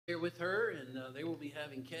Here with her, and they will be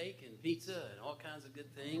having cake and pizza and all kinds of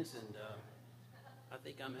good things. And I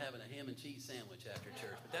think I'm having a ham and cheese sandwich after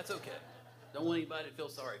church, but that's okay. Don't want anybody to feel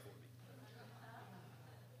sorry for me.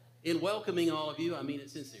 In welcoming all of you, I mean it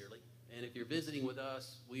sincerely. And if you're visiting with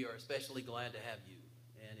us, we are especially glad to have you.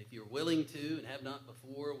 And if you're willing to and have not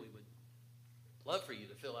before, we would love for you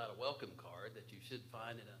to fill out a welcome card that you should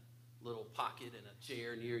find in a little pocket in a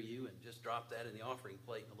chair near you, and just drop that in the offering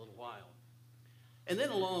plate in a little while. And then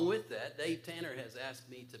along with that, Dave Tanner has asked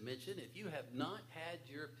me to mention, if you have not had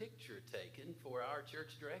your picture taken for our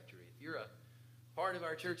church directory, if you're a part of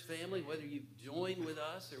our church family, whether you join with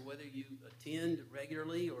us or whether you attend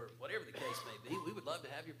regularly or whatever the case may be, we would love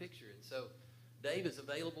to have your picture. And so Dave is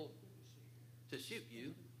available to shoot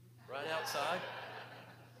you right outside.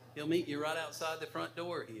 He'll meet you right outside the front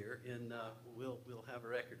door here, and we'll have a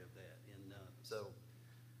record of that. And so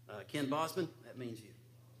Ken Bosman, that means you.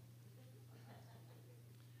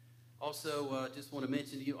 Also, just want to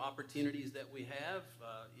mention to you opportunities that we have.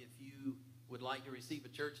 If you would like to receive a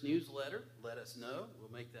church newsletter, let us know. We'll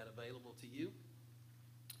make that available to you.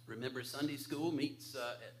 Remember, Sunday school meets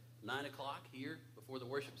at 9 o'clock here before the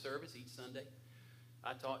worship service each Sunday.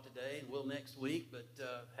 I taught today and will next week, but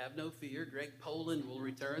have no fear. Greg Poland will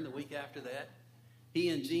return the week after that. He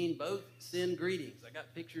and Jean both send greetings. I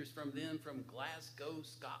got pictures from them from Glasgow,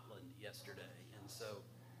 Scotland yesterday. And so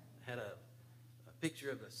I had a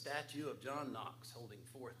picture of a statue of John Knox holding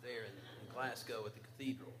forth there in Glasgow at the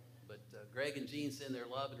cathedral. But Greg and Jean send their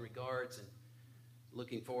love and regards, and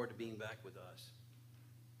looking forward to being back with us.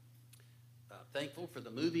 Thankful for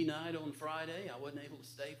the movie night on Friday. I wasn't able to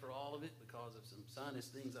stay for all of it because of some sinus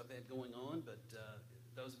things I've had going on, but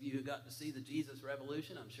those of you who got to see the Jesus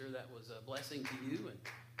Revolution, I'm sure that was a blessing to you, and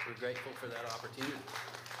we're grateful for that opportunity.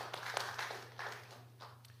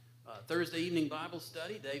 Thursday evening Bible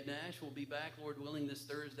study. Dave Nash will be back, Lord willing, this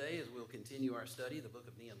Thursday as we'll continue our study of the book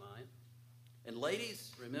of Nehemiah. And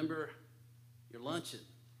ladies, remember your luncheon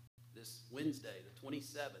this Wednesday, the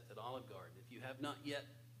 27th at Olive Garden. If you have not yet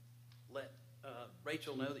let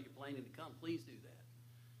Rachel know that you're planning to come, please do that.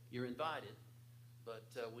 You're invited, but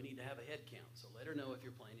we need to have a head count, so let her know if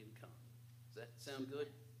you're planning to come. Does that sound good?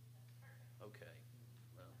 Okay.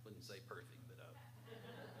 Well, wouldn't say perfect, but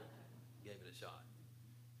gave it a shot.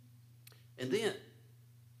 And then,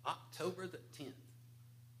 October the 10th,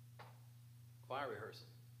 choir rehearsal.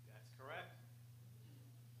 That's correct.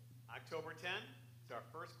 October 10th is our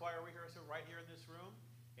first choir rehearsal right here in this room,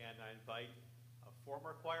 and I invite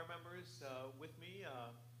former choir members with me.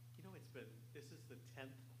 This is the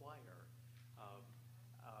 10th choir,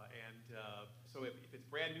 so if it's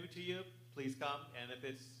brand new to you, please come, and if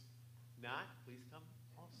it's not, please come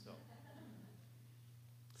also.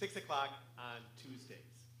 6 o'clock on Tuesdays.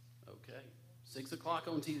 Okay. 6 o'clock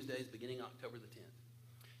on Tuesdays, beginning October the 10th.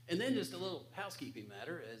 And then just a little housekeeping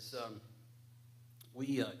matter as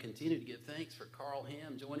we continue to give thanks for Carl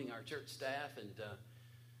Ham joining our church staff and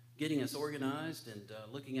getting us organized and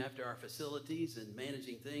looking after our facilities and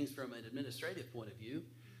managing things from an administrative point of view.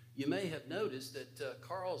 You may have noticed that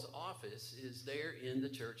Carl's office is there in the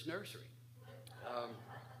church nursery.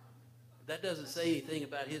 That doesn't say anything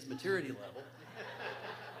about his maturity level.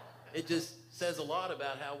 It just says a lot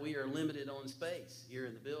about how we are limited on space here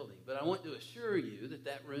in the building. But I want to assure you that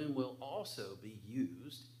that room will also be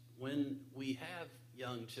used when we have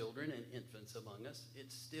young children and infants among us.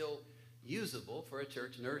 It's still usable for a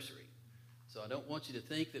church nursery. So I don't want you to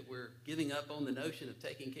think that we're giving up on the notion of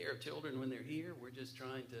taking care of children when they're here. We're just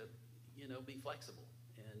trying to, be flexible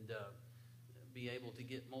and be able to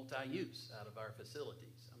get multi-use out of our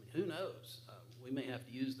facilities. I mean, who knows? We may have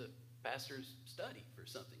to use the pastor's study for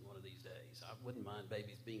something one of these days. I wouldn't mind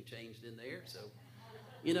babies being changed in there. So,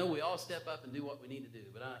 we all step up and do what we need to do.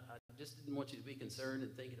 But I just didn't want you to be concerned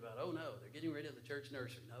and thinking about, oh, no, they're getting rid of the church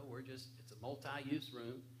nursery. No, it's a multi-use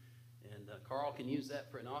room. And Carl can use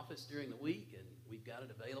that for an office during the week, and we've got it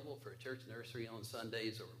available for a church nursery on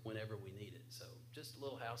Sundays or whenever we need it. So just a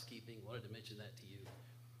little housekeeping. Wanted to mention that to you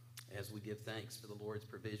as we give thanks for the Lord's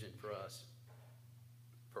provision for us,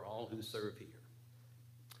 for all who serve here.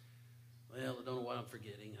 Well, I don't know what I'm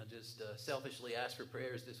forgetting. I just selfishly asked for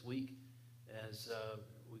prayers this week as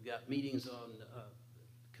we've got meetings on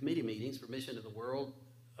committee meetings for Mission to the World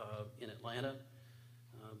in Atlanta.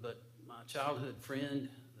 But my childhood friend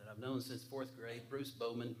that I've known since 4th grade, Bruce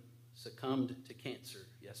Bowman, succumbed to cancer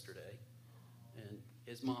yesterday. And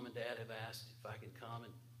his mom and dad have asked if I can come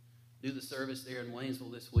and do the service there in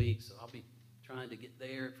Waynesville this week. So I'll be trying to get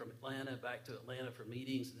there from Atlanta, back to Atlanta for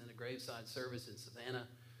meetings, and then a graveside service in Savannah,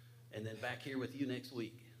 and then back here with you next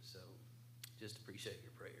week. So just appreciate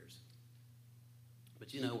your prayers. But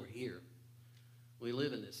we're here. We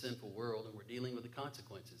live in this sinful world, and we're dealing with the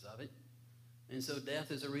consequences of it. And so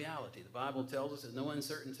death is a reality. The Bible tells us in no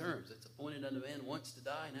uncertain terms, it's appointed unto man once to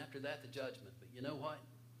die, and after that the judgment. But you know what?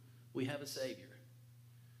 We have a Savior.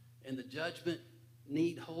 And the judgment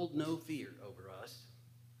need hold no fear over us.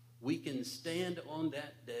 We can stand on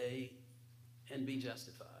that day and be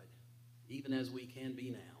justified, even as we can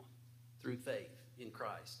be now, through faith in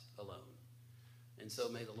Christ alone. And so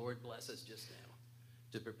may the Lord bless us just now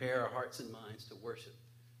to prepare our hearts and minds to worship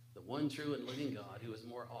the one true and living God who is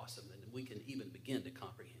more awesome than we can even begin to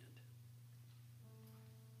comprehend.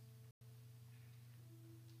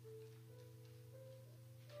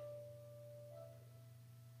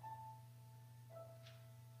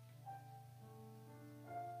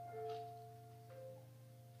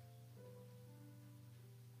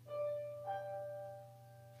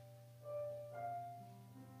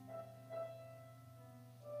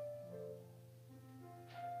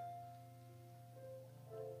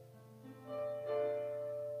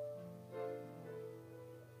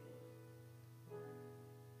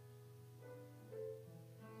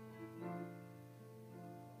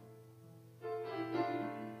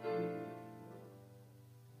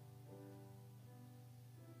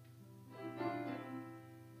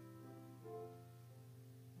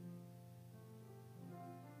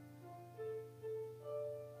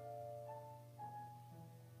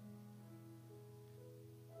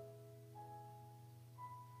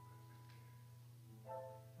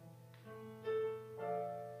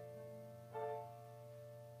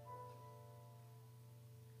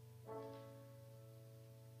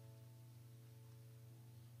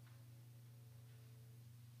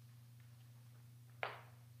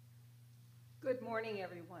 Good morning,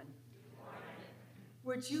 everyone. Good morning.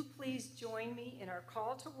 Would you please join me in our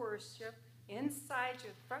call to worship inside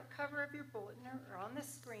your front cover of your bulletin or on the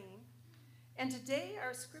screen? And today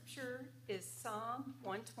our scripture is Psalm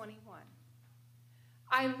 121.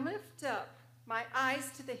 I lift up my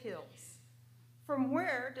eyes to the hills. From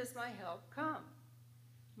where does my help come?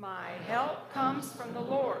 My help comes from the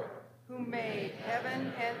Lord, who made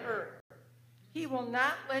heaven and earth. He will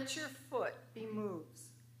not let your foot be moved.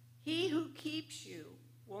 He who keeps you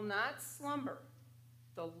will not slumber.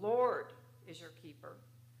 The Lord is your keeper.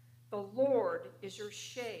 The Lord is your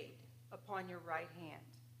shade upon your right hand.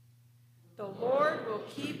 The Lord will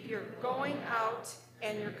keep your going out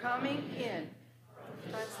and your coming in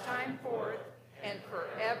from this time forth and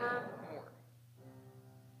forevermore.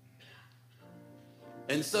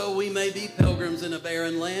 And so we may be pilgrims in a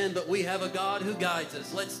barren land, but we have a God who guides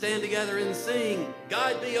us. Let's stand together and sing,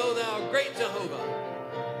 "Guide thee, O thou great Jehovah."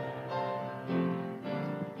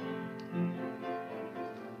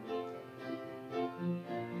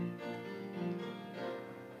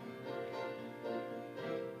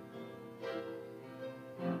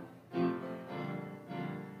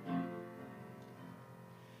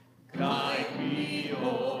 Guide me,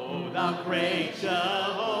 O thou great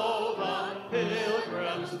Jehovah,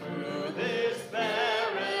 pilgrims through this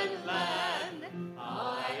barren land.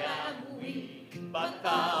 I am weak, but thou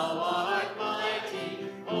art mighty.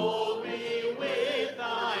 Hold me with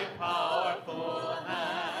thy powerful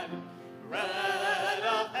hand. Bread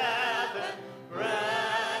of heaven,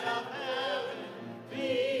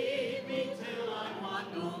 feed me till I want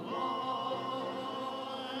no more.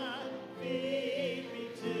 Feed me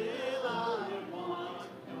till I want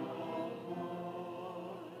no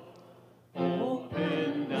more.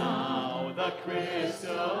 Open now the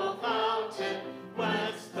crystal fountain,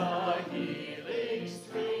 whence the healing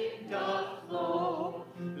stream doth flow.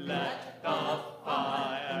 Let the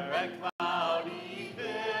fire and cloudy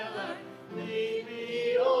pillar lead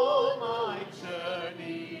me on my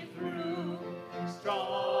journey through.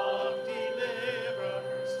 Strong deliver,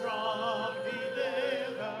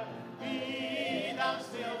 be thou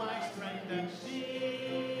still my strength and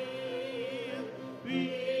shield.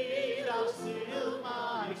 Be thou still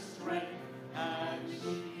my strength and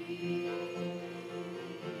shield.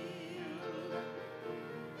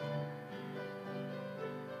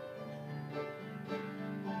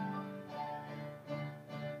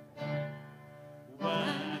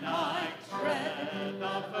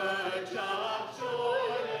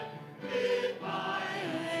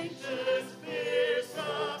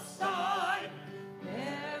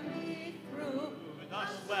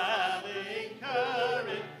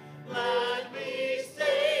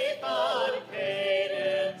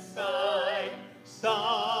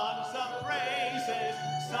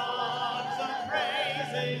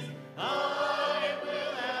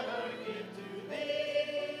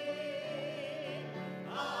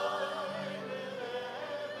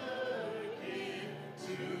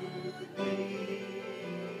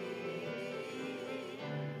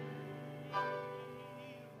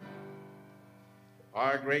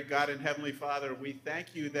 Our great God and Heavenly Father, we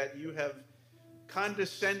thank you that you have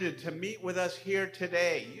condescended to meet with us here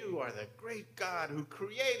today. You are the great God who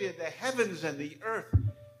created the heavens and the earth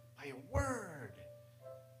by a word.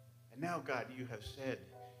 And now, God, you have said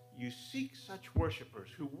you seek such worshipers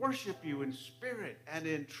who worship you in spirit and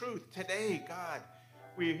in truth. Today, God,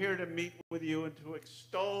 we are here to meet with you and to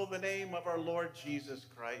extol the name of our Lord Jesus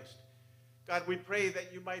Christ. God, we pray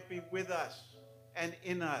that you might be with us and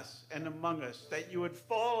in us and among us, that you would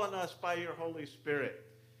fall on us by your Holy Spirit,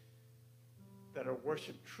 that our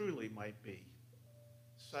worship truly might be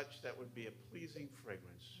such that would be a pleasing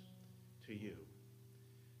fragrance to you.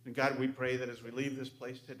 And God, we pray that as we leave this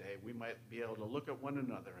place today, we might be able to look at one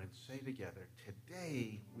another and say together,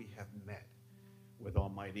 today we have met with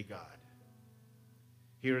Almighty God.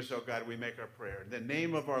 Hear us, O God, we make our prayer. In the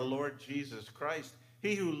name of our Lord Jesus Christ,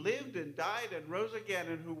 he who lived and died and rose again,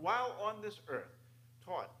 and who while on this earth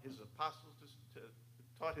taught his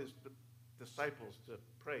disciples to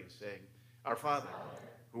pray, saying, Our Father,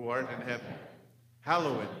 who art in heaven,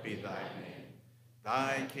 hallowed be thy name.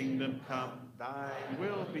 Thy kingdom come, thy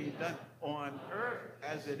will be done on earth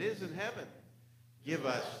as it is in heaven. Give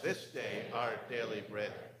us this day our daily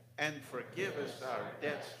bread, and forgive us our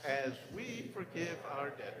debts as we forgive our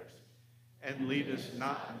debtors. And lead us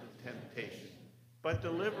not into temptation, but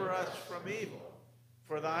deliver us from evil.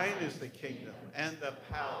 For thine is the kingdom, and the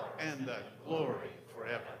power, and the glory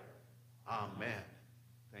forever. Amen.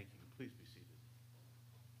 Thank you. Please be seated.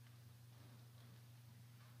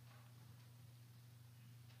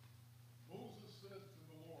 Moses said to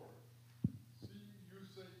the Lord, See, you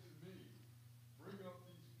say to me, bring up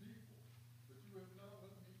these people, but you have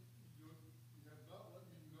not let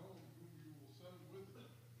me know whom you will send with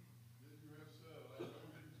me. Yet you have said, I know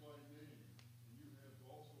him by name, and you have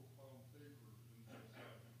also found favor in my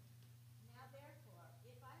sight. Now therefore,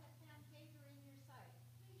 if I have found favor in your sight,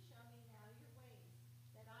 please show me now your ways,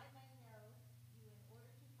 that I may know you in order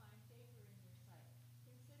to find favor in your sight.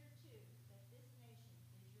 Consider too that this nation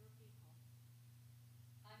is your people.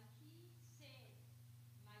 And he said,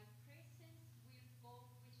 My presence will go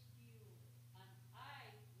with you, and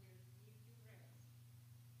I will give you rest.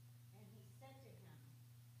 And he said to him,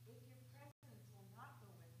 If your presence will not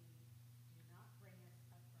go with me, do not bring us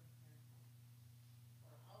up from here.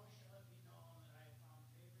 For how shall it be known that I found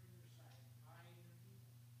favor in your sight, I and your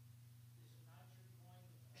people? Is it not your going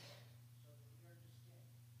with us, so that we are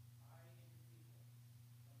distinct, I and your people,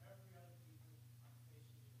 from every other people on the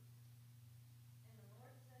face of the earth? And the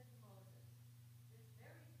Lord said to Moses, This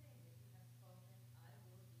very thing that you have spoken, I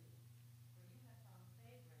will do, for you have found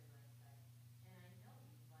favor in my sight, and I know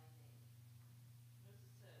you by name.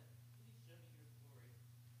 Moses said, Please show me your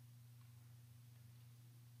glory.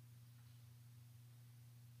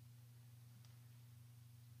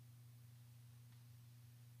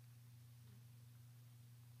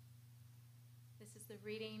 This is the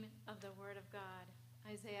reading of the Word of God,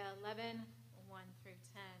 Isaiah 11, 1 through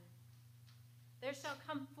 10. There shall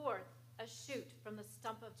come forth a shoot from the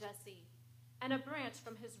stump of Jesse, and a branch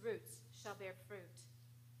from his roots shall bear fruit.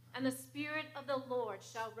 And the Spirit of the Lord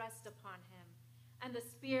shall rest upon him, and the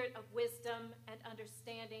Spirit of wisdom and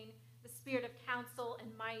understanding, the Spirit of counsel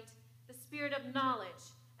and might, the Spirit of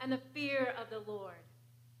knowledge and the fear of the Lord.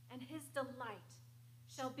 And his delight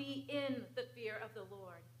shall be in the fear of the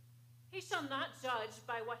Lord. He shall not judge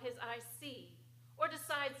by what his eyes see, or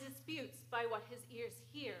decide disputes by what his ears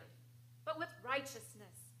hear. But with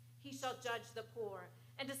righteousness he shall judge the poor,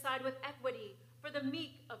 and decide with equity for the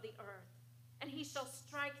meek of the earth. And he shall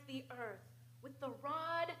strike the earth with the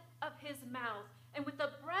rod of his mouth, and with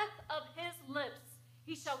the breath of his lips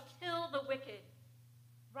he shall kill the wicked.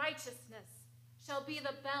 Righteousness shall be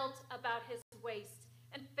the belt about his waist,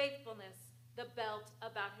 and faithfulness the belt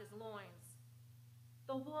about his loins.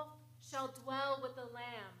 The wolf shall dwell with the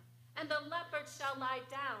lamb, and the leopard shall lie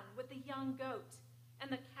down with the young goat,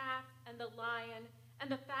 and the calf and the lion and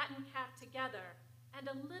the fattened calf together, and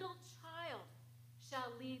a little child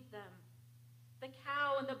shall lead them. The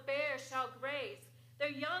cow and the bear shall graze, their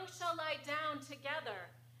young shall lie down together,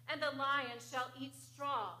 and the lion shall eat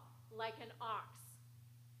straw like an ox.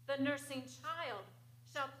 The nursing child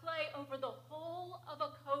shall play over the hole of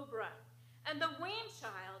a cobra, and the weaned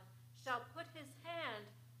child shall put his hand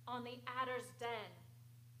on the adder's den.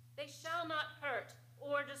 They shall not hurt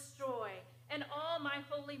or destroy in all my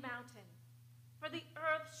holy mountain, for the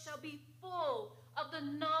earth shall be full of the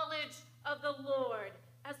knowledge of the Lord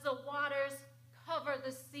as the waters cover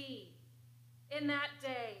the sea. In that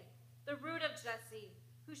day, the root of Jesse,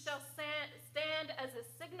 who shall stand as a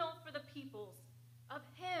signal for the peoples, of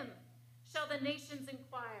him shall the nations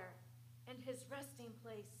inquire, and his resting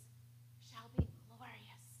place shall be glorified.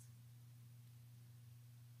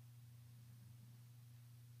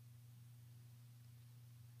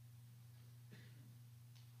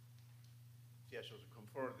 Yes, as we come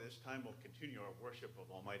forward this time, we'll continue our worship of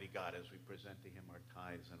Almighty God as we present to him our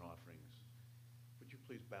tithes and offerings. Would you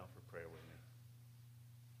please bow for prayer with me?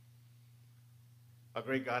 Our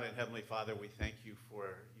great God and Heavenly Father, we thank you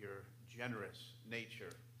for your generous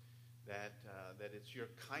nature, that it's your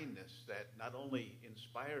kindness that not only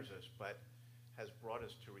inspires us, but has brought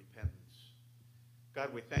us to repentance. God,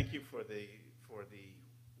 we thank you for the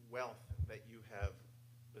wealth that you have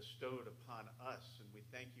bestowed upon us, and we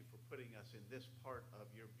thank you for putting us in this part of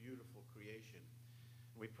your beautiful creation.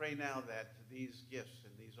 And we pray now that these gifts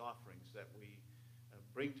and these offerings that we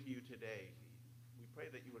bring to you today, we pray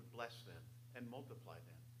that you would bless them and multiply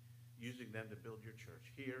them, using them to build your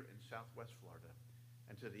church here in Southwest Florida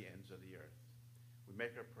and to the ends of the earth. We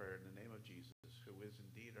make our prayer in the name of Jesus, who is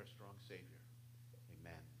indeed our strong Savior.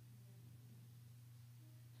 Amen.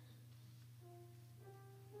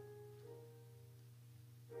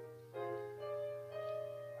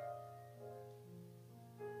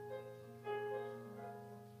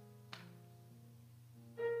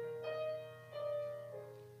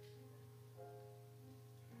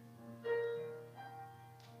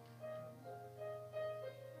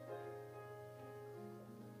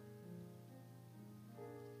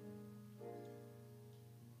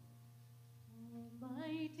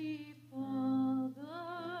 Almighty Father,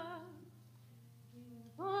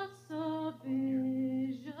 give us a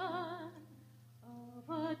vision of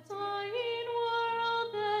a dying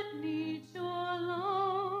world that needs your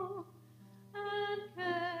love and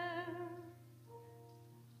care.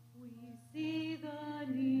 We see the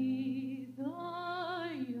need, the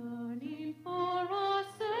yearning for a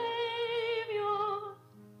Savior.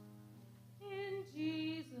 In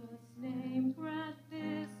Jesus' name, grant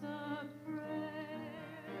this a prayer.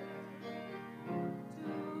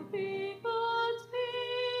 To be God's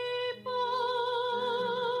people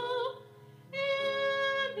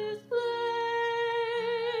in this place,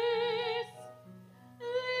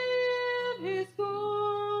 live his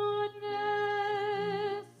goodness,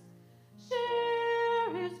 share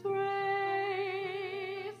his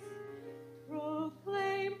grace,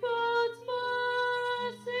 proclaim God's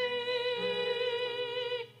mercy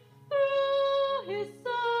through his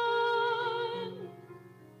Son,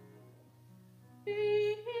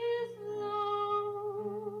 be his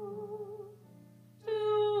love to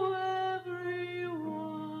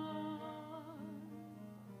everyone.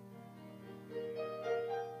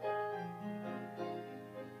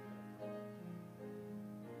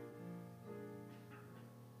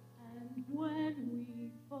 And when we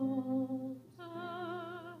falter,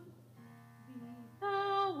 be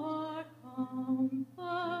thou our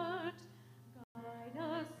comfort. Guide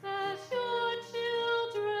us as your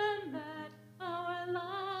children, that our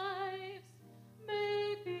lives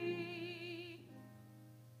may be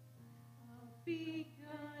a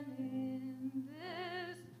beacon in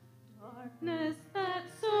this darkness that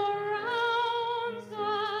surrounds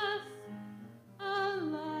us, a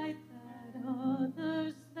light that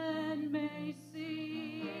others then may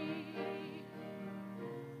see.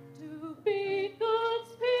 To be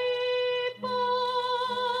God's people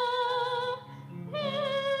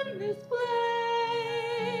in this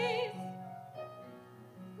place,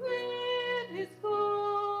 live his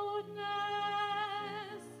goodness,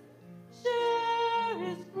 share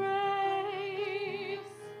his grace,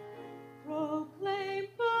 proclaim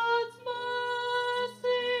God's mercy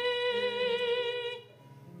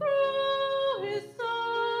through his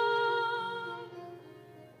Son,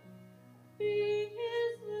 be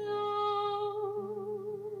his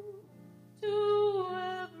love to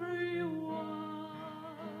everyone.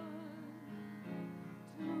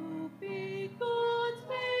 To be God's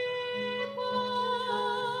people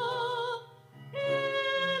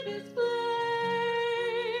in his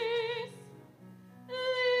place,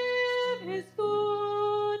 live his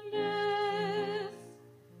goodness,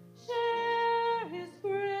 share his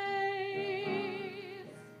grace,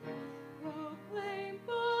 proclaim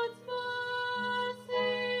God's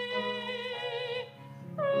mercy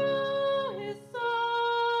through his Son,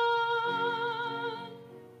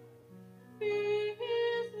 be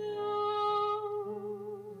his love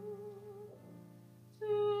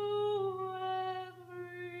to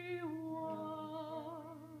everyone.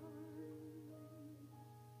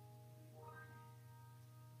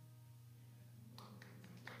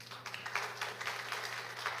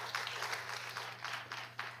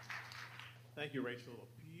 Thank you, Rachel. A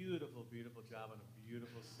beautiful, beautiful job and a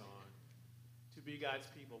beautiful song. To be God's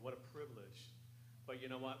people, what a privilege. But you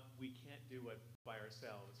know what? We can't do it by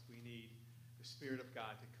ourselves. We need the Spirit of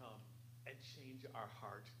God to come and change our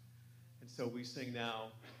heart. And so we sing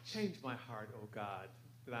now, change my heart, O God,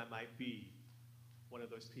 that I might be one of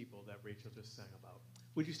those people that Rachel just sang about.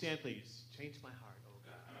 Would you stand, please? Change my heart, oh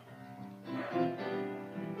God.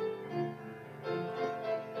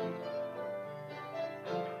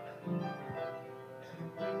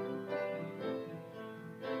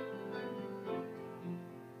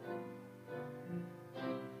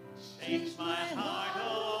 Change my heart,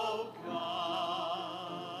 oh God,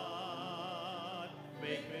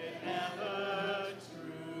 make it ever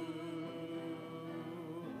true.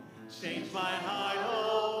 Change my heart,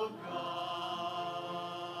 oh God,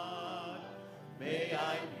 may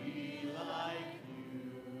I be like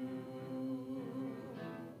you.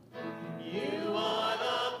 You are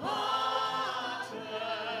the potter,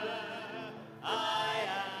 I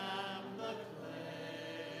am the clay.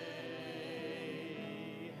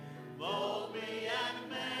 Mold me and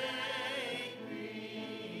make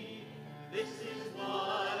me, this is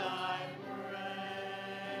what I pray.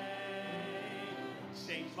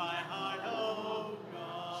 Change my heart, oh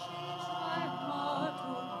God,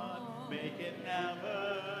 make it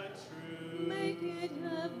ever true. Make it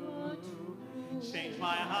ever true. Change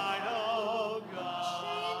my heart, oh God.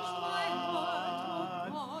 Change my heart,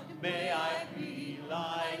 oh God. May I be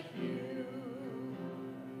like you.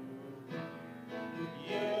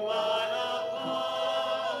 You are the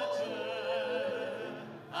potter,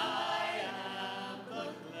 I am the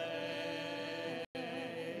clay.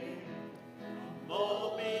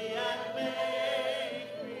 Mold me and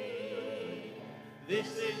make me, this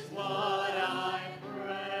is what I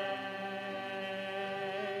pray.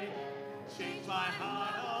 Change my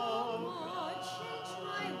heart, oh God. Change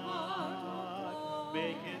my heart, oh God.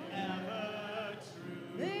 Make it ever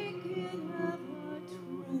true. Make it ever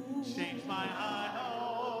true. Change my heart,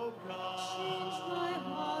 oh God. Change my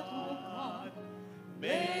heart, oh God.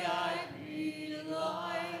 May I be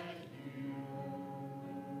like you.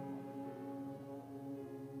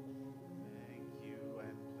 Thank you,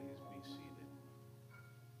 and please be seated.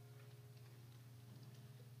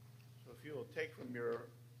 So if you will take from your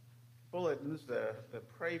bulletins the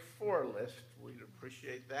pray for list, we'd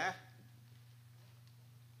appreciate that.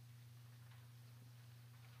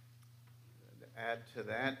 And to add to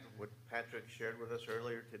that, what Patrick shared with us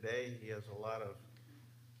earlier today, he has a lot of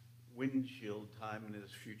windshield time in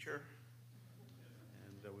his future.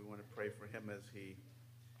 And we want to pray for him as he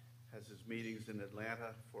has his meetings in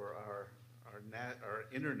Atlanta for our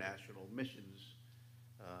international missions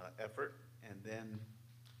effort, and then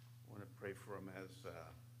want to pray for him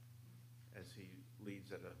as he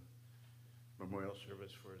leads at a memorial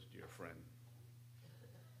service for his dear friend.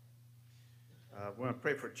 We want to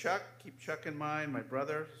pray for Chuck. Keep Chuck in mind, my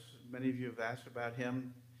brother. Many of you have asked about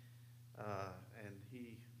him, and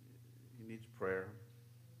he needs prayer.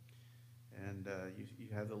 And you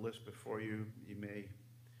have the list before you. You may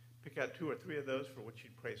pick out 2 or 3 of those for which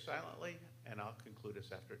you'd pray silently, and I'll conclude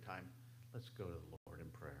us after time. Let's go to the Lord in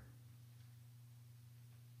prayer.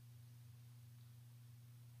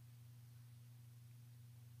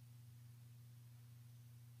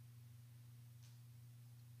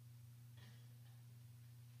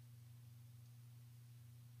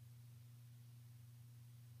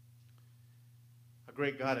 Our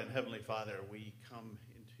great God and Heavenly Father, we come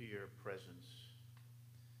into your presence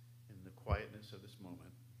in the quietness of this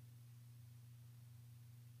moment.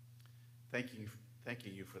 Thanking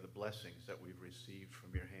you for the blessings that we've received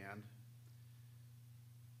from your hand.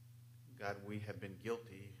 God, we have been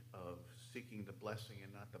guilty of seeking the blessing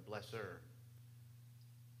and not the blesser.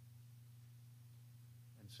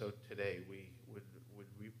 And so today we would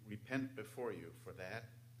repent before you for that.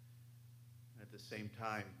 At the same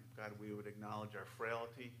time, God, we would acknowledge our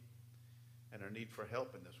frailty and our need for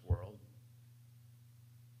help in this world.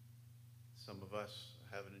 Some of us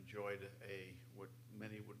haven't enjoyed what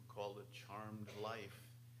many would call a charmed life.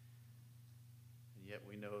 And yet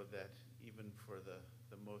we know that even for the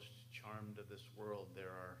most charmed of this world,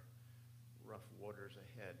 there are rough waters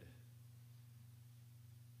ahead.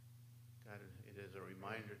 God, it is a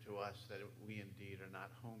reminder to us that we indeed are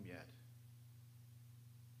not home yet.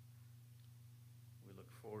 We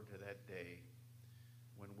look forward to that day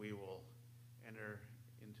when we will enter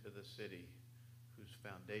into the city whose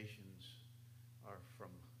foundations are from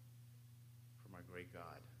our great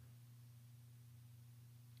God.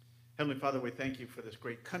 Heavenly Father, we thank you for this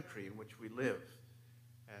great country in which we live.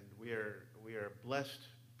 And we are blessed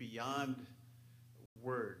beyond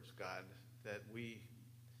words, God, that we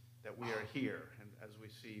are here. And as we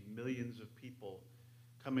see millions of people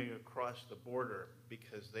coming across the border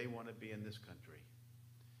because they want to be in this country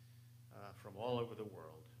from all over the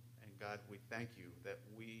world. And God, we thank you that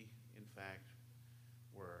we, in fact,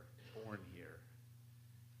 were born here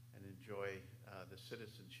and enjoy the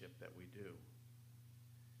citizenship that we do.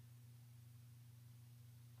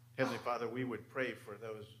 Heavenly Father, we would pray for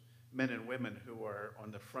those men and women who are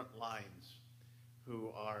on the front lines, who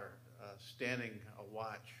are standing a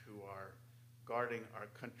watch, who are guarding our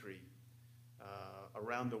country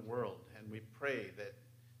around the world. And we pray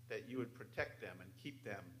that you would protect them and keep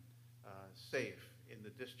them safe in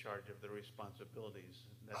the discharge of their responsibilities,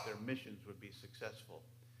 that their missions would be successful.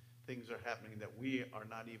 Things are happening that we are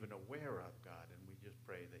not even aware of, God, and we just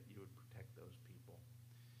pray that you would protect those people.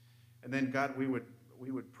 And then, God, we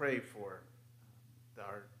would pray for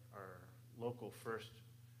our local first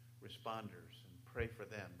responders and pray for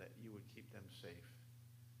them that you would keep them safe,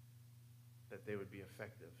 that they would be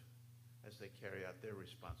effective as they carry out their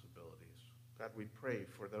responsibilities. God, we pray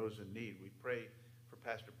for those in need. We pray for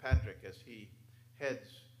Pastor Patrick as he heads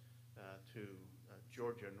to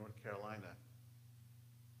Georgia and North Carolina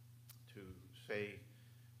to say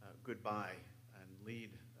goodbye and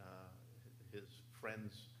lead his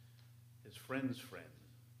friend's friend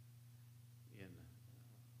in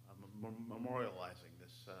memorializing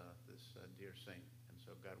this dear saint. And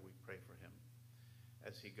so, God, we pray for him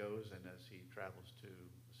as he goes and as he travels to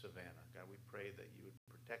Savannah. God, we pray that you would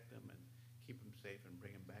protect him and keep him safe and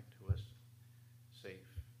bring him back to us safe.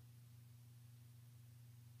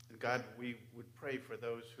 And God, we would pray for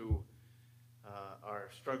those who are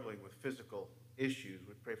struggling with physical issues.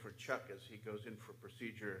 We pray for Chuck as he goes in for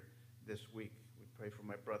procedure this week. We pray for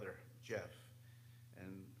my brother Jeff,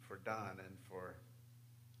 and for Don, and for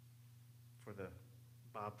the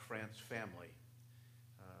Bob France family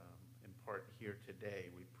in part here today.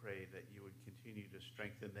 We pray that you would continue to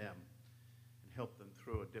strengthen them and help them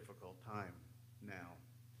through a difficult time now.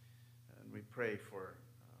 And we pray for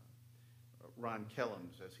Ron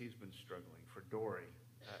Kellums as he's been struggling, for Dory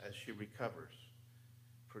as she recovers,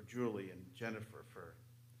 for Julie and Jennifer, for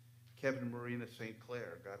Kevin and Marina St.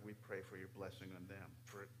 Clair. God, we pray for your blessing on them.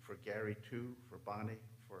 For Gary, too, for Bonnie,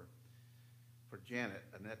 for Janet,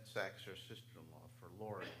 Annette Sachs, her sister-in-law, for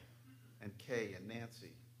Lori and Kay and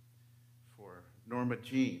Nancy, for Norma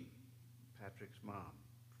Jean, Patrick's mom,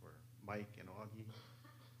 for Mike and Augie.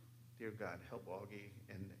 Dear God, help Augie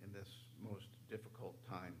in this most difficult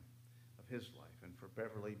time of his life. And for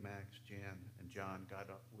Beverly, Max, Jan, and John, God,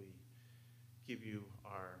 we give you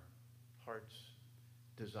our heart's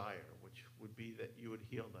desire, which would be that you would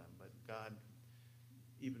heal them. But God,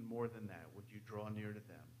 even more than that, would you draw near to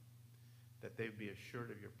them, that they'd be assured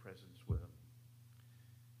of your presence with them.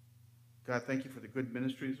 God, thank you for the good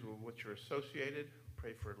ministries with which you're associated.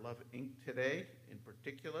 Pray for Love Inc. today in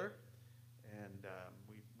particular. And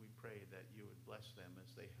we pray that you would bless them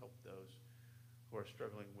as they help those who are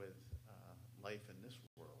struggling with life in this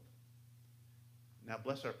world. Now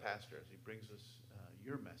bless our pastor as he brings us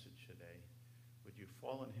your message today. Would you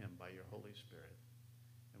fall on him by your Holy Spirit,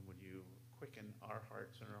 and would you quicken our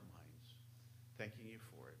hearts and our minds, thanking you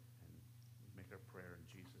for it, and we make our prayer in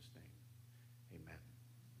Jesus' name. Amen.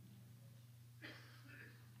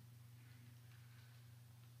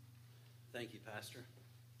 Thank you, Pastor.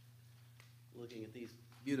 Looking at these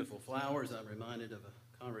beautiful flowers, I'm reminded of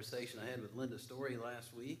a conversation I had with Linda Story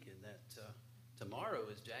last week, and that tomorrow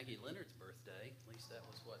is Jackie Leonard's birthday. At least that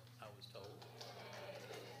was what I was told.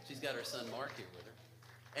 She's got her son Mark here with her.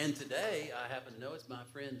 And today, I happen to know it's my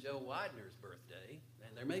friend Joe Widener's birthday,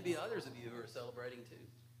 and there may be others of you who are celebrating too.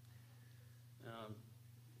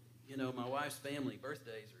 You know, my wife's family,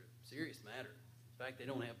 birthdays are a serious matter. In fact, they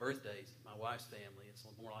don't have birthdays in my wife's family. It's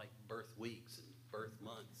more like birth weeks and birth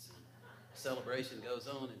months, and celebration goes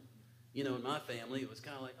on. And, you know, in my family, it was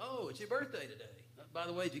kind of like, oh, it's your birthday today. By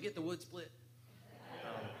the way, did you get the wood split?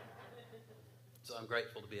 So I'm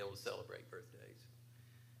grateful to be able to celebrate birthdays.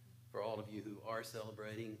 For all of you who are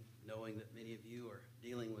celebrating, knowing that many of you are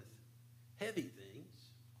dealing with heavy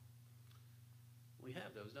things, we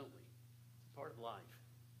have those, don't we? It's part of life.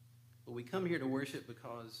 But we come here to worship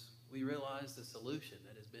because we realize the solution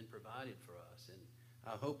that has been provided for us. And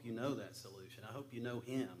I hope you know that solution. I hope you know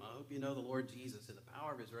him. I hope you know the Lord Jesus and the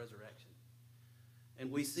power of his resurrection.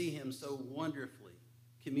 And we see him so wonderfully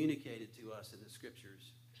communicated to us in the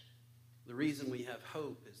scriptures. The reason we have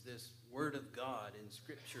hope is this word of God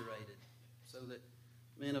inscripturated, so that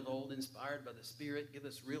men of old, inspired by the Spirit, give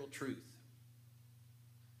us real truth.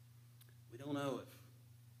 We don't know if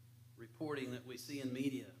reporting that we see in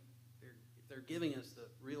media, if they're giving us the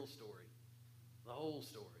real story, the whole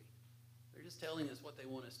story. They're just telling us what they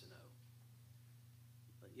want us to know.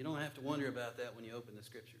 But you don't have to wonder about that when you open the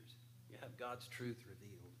scriptures. You have God's truth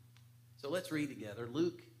revealed. So let's read together.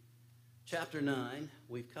 Luke chapter 9,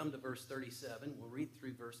 we've come to verse 37. We'll read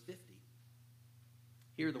through verse 50.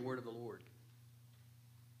 Hear the word of the Lord.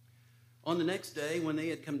 On the next day, when they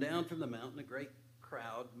had come down from the mountain, a great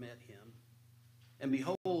crowd met him, And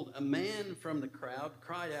behold, a man from the crowd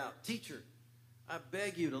cried out, "Teacher, I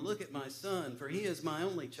beg you to look at my son, for he is my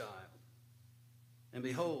only child." And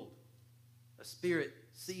behold, a spirit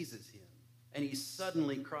seizes him, and he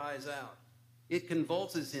suddenly cries out. It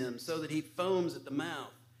convulses him so that he foams at the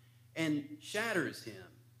mouth and shatters him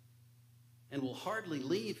and will hardly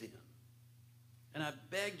leave him. And I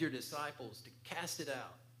begged your disciples to cast it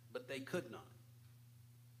out, but they could not.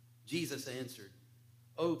 Jesus answered,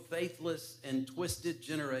 "O faithless and twisted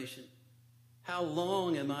generation, how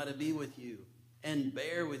long am I to be with you and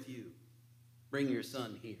bear with you? Bring your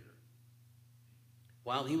son here."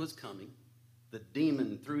 While he was coming, the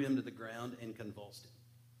demon threw him to the ground and convulsed him.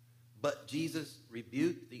 But Jesus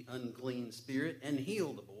rebuked the unclean spirit and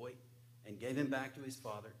healed the boy and gave him back to his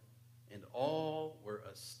father. And all were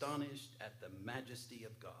astonished at the majesty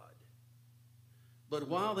of God. But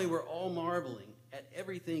while they were all marveling at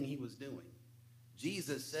everything he was doing,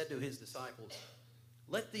 Jesus said to his disciples,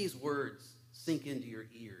 "Let these words sink into your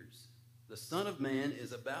ears. The Son of Man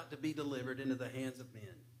is about to be delivered into the hands of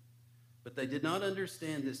men." But they did not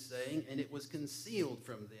understand this saying, and it was concealed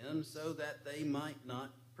from them so that they might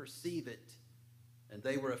not perceive it. And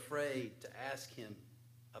they were afraid to ask him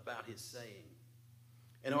about his saying.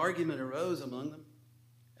 An argument arose among them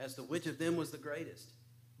as to which of them was the greatest.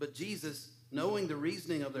 But Jesus, knowing the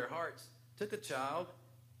reasoning of their hearts, took a child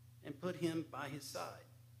and put him by his side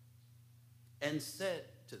and said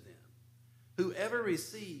to them, "Whoever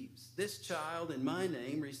receives this child in my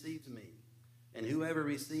name receives me, and whoever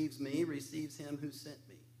receives me receives him who sent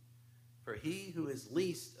me. For he who is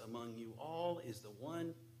least among you all is the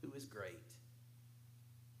one who is great."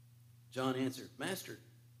 John answered, "Master,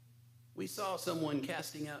 we saw someone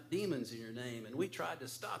casting out demons in your name, and we tried to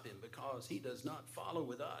stop him because he does not follow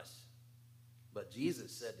with us." But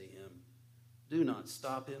Jesus said to him, "Do not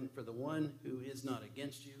stop him, for the one who is not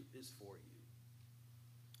against you is for you."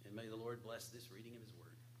 And may the Lord bless this reading of his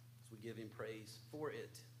word as we give him praise for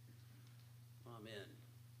it. Amen.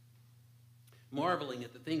 Marveling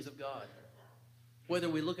at the things of God. Whether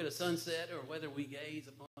we look at a sunset or whether we gaze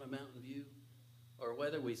upon a mountain view, or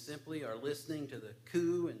whether we simply are listening to the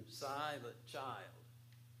coo and sigh of a child.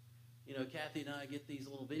 You know, Kathy and I get these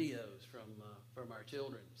little videos from our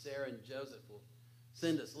children. Sarah and Joseph will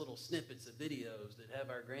send us little snippets of videos that have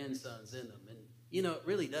our grandsons in them. And, you know, it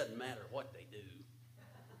really doesn't matter what they do.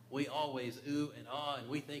 We always ooh and ah, and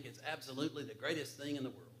we think it's absolutely the greatest thing in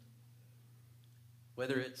the world.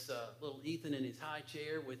 Whether it's little Ethan in his high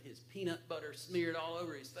chair with his peanut butter smeared all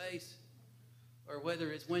over his face, or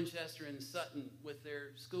whether it's Winchester and Sutton with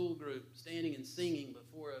their school group standing and singing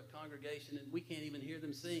before a congregation, and we can't even hear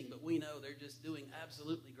them sing, but we know they're just doing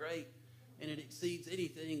absolutely great, and it exceeds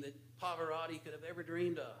anything that Pavarotti could have ever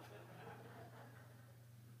dreamed of.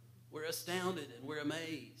 We're astounded and we're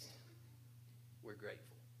amazed. We're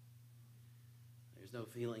grateful. There's no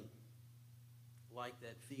feeling like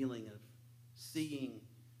that feeling of seeing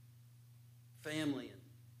family and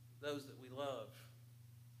those that we love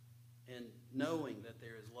and knowing that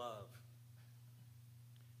there is love.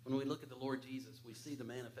 When we look at the Lord Jesus, we see the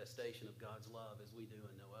manifestation of God's love as we do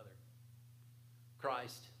in no other.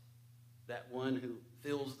 Christ, that one who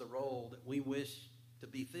fills the role that we wish to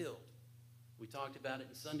be filled. We talked about it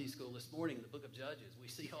in Sunday school this morning in the book of Judges. We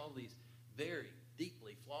see all these very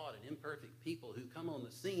deeply flawed and imperfect people who come on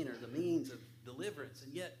the scene are the means of deliverance,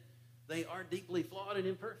 and yet they are deeply flawed and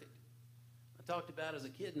imperfect. I talked about as a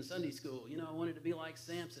kid in Sunday school, you know, I wanted to be like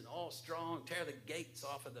Samson, all strong, tear the gates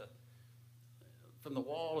off of from the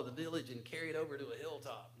wall of the village and carry it over to a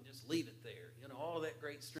hilltop and just leave it there. You know, all of that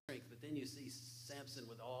great strength. But then you see Samson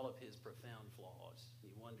with all of his profound flaws.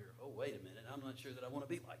 You wonder, oh, wait a minute, I'm not sure that I want to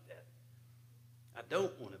be like that. I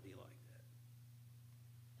don't want to be like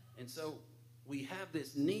that. And so we have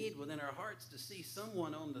this need within our hearts to see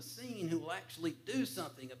someone on the scene who will actually do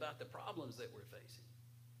something about the problems that we're facing.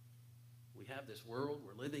 We have this world,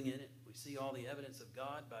 we're living in it. We see all the evidence of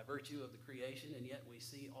God by virtue of the creation, and yet we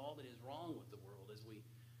see all that is wrong with the world as we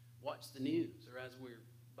watch the news or as we're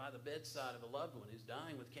by the bedside of a loved one who's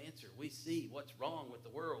dying with cancer. We see what's wrong with the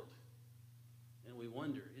world, and we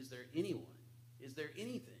wonder, is there anyone, is there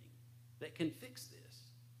anything that can fix this?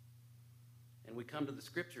 And we come to the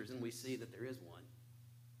scriptures and we see that there is one.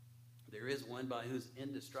 There is one by whose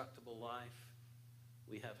indestructible life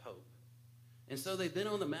we have hope. And so they've been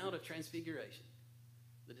on the Mount of Transfiguration.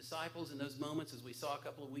 The disciples in those moments, as we saw a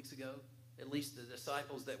couple of weeks ago, at least the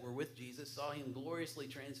disciples that were with Jesus, saw him gloriously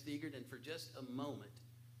transfigured, and for just a moment,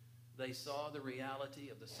 they saw the reality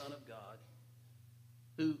of the Son of God,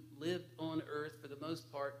 who lived on earth for the most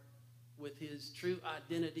part with his true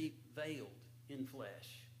identity veiled in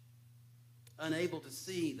flesh, unable to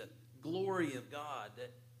see the glory of God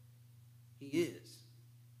that he is.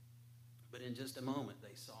 But in just a moment,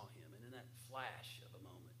 they saw him. And in that flash of a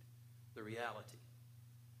moment, the reality.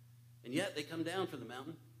 And yet, they come down from the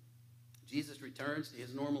mountain. Jesus returns to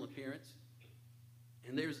his normal appearance.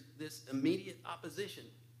 And there's this immediate opposition.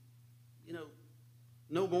 You know,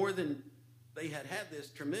 no more than they had this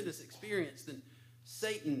tremendous experience than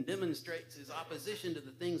Satan demonstrates his opposition to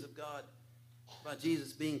the things of God by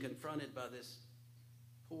Jesus being confronted by this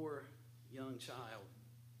poor young child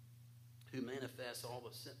who manifests all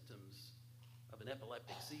the symptoms of an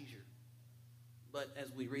epileptic seizure. But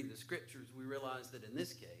as we read the scriptures, we realize that in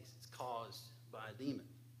this case, it's caused by a demon.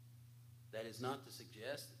 That is not to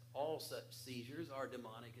suggest that all such seizures are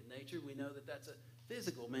demonic in nature. We know that that's a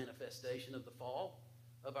physical manifestation of the fall,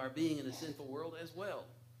 of our being in a sinful world as well.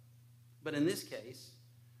 But in this case,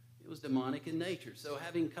 it was demonic in nature. So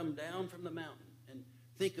having come down from the mountain, and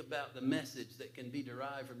think about the message that can be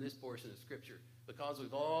derived from this portion of Scripture, because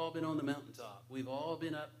we've all been on the mountaintop. We've all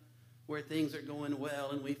been up where things are going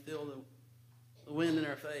well, and we feel the wind in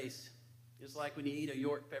our face. It's like when you eat a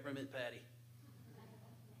York peppermint patty.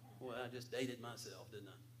 Well, I just dated myself, didn't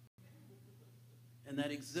I? And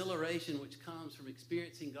that exhilaration which comes from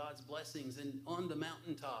experiencing God's blessings, and on the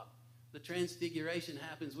mountaintop, the transfiguration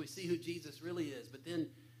happens. We see who Jesus really is. But then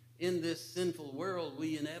in this sinful world,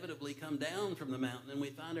 we inevitably come down from the mountain and we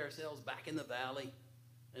find ourselves back in the valley,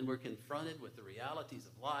 and we're confronted with the realities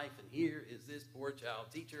of life. And here is this poor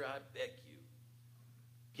child. Teacher, I beg you.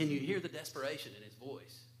 Can you hear the desperation in his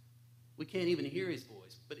voice? We can't even hear his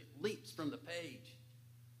voice, but it leaps from the page.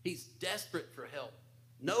 He's desperate for help.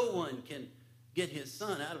 No one can get his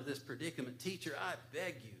son out of this predicament. Teacher, I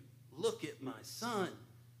beg you, look at my son.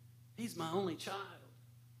 He's my only child.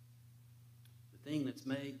 The thing that's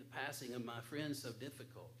made the passing of my friend so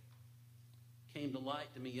difficult came to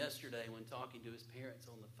light to me yesterday when talking to his parents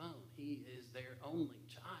on the phone. He is their only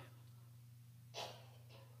child.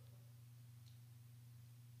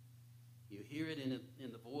 You hear it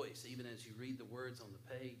in the voice, even as you read the words on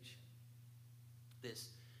the page. This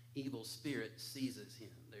evil spirit seizes him.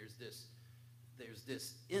 There's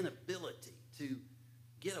this inability to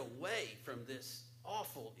get away from this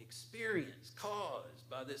awful experience caused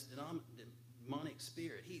by this demonic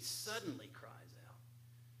spirit. He suddenly cries out.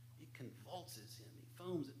 It convulses him. He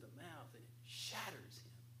foams at the mouth, and it shatters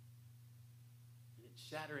him. And it's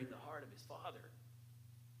shattering the heart of his father.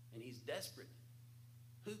 And he's desperate.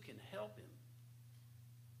 Who can help him?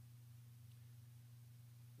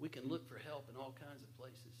 We can look for help in all kinds of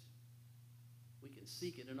places. We can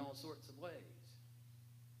seek it in all sorts of ways.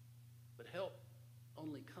 But help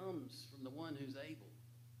only comes from the one who's able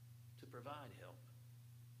to provide help.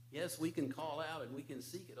 Yes, we can call out and we can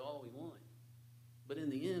seek it all we want. But in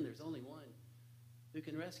the end, there's only one who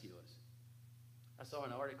can rescue us. I saw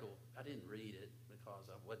an article. I didn't read it because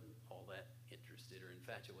I wasn't all that interested or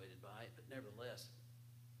infatuated by it. But nevertheless,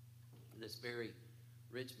 this very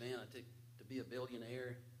rich man, I took to be a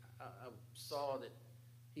billionaire, I saw that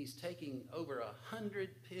he's taking over 100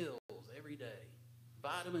 pills every day,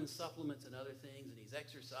 vitamins, supplements, and other things, and he's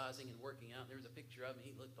exercising and working out. There's a picture of him.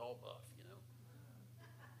 He looked all buff, you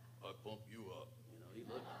know. I pump you up. You know, he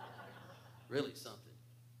looked really something.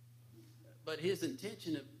 But his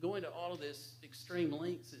intention of going to all of this extreme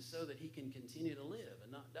lengths is so that he can continue to live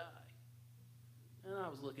and not die. And I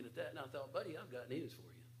was looking at that, and I thought, buddy, I've got news for you.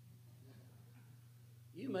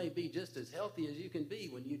 You may be just as healthy as you can be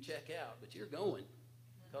when you check out, but you're going.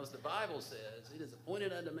 Because the Bible says it is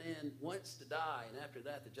appointed unto man once to die, and after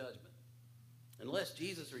that the judgment. Unless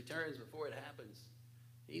Jesus returns before it happens,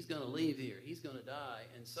 he's going to leave here. He's going to die,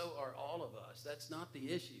 and so are all of us. That's not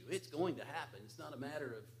the issue. It's going to happen. It's not a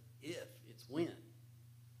matter of if, it's when.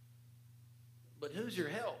 But who's your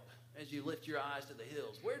help as you lift your eyes to the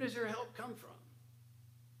hills? Where does your help come from?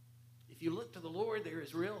 If you look to the Lord, there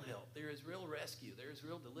is real help. There is real rescue. There is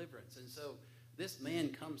real deliverance. And so this man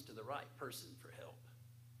comes to the right person for help.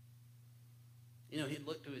 You know, he'd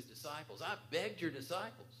look to his disciples. I begged your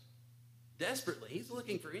disciples desperately. He's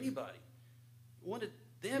looking for anybody. He wanted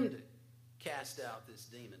them to cast out this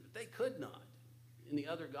demon, but they could not. In the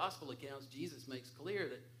other gospel accounts, Jesus makes clear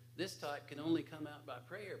that this type can only come out by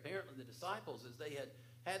prayer. Apparently the disciples, as they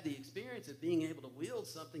had the experience of being able to wield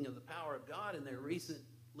something of the power of God in their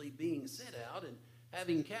recently being sent out and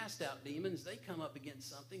having cast out demons, they come up against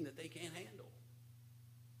something that they can't handle.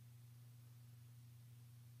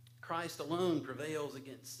 Christ alone prevails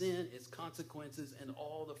against sin, its consequences, and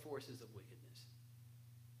all the forces of wickedness.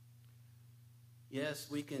 Yes,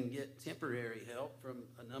 we can get temporary help from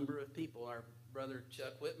a number of people. Our brother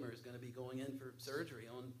Chuck Whitmer is going to be going in for surgery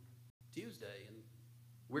on Tuesday, and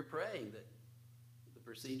we're praying that the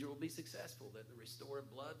procedure will be successful, that the restored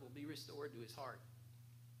blood will be restored to his heart.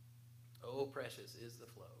 Oh, precious is the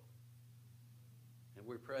flow. And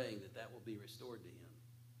we're praying that that will be restored to him.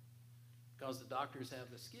 Because the doctors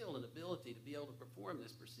have the skill and ability to be able to perform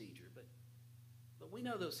this procedure. But we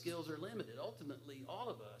know those skills are limited. Ultimately, all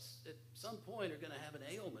of us at some point are going to have an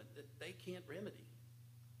ailment that they can't remedy.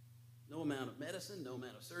 No amount of medicine, no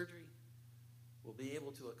amount of surgery will be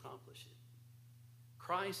able to accomplish it.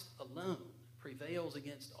 Christ alone prevails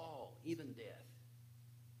against all, even death.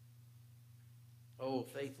 Oh,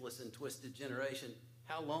 faithless and twisted generation,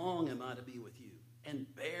 how long am I to be with you and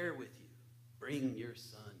bear with you? Bring your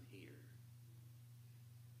son here.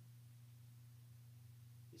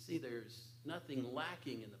 You see, there's nothing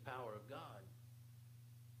lacking in the power of God,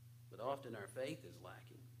 but often our faith is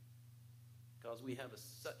lacking because we have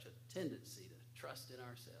such a tendency to trust in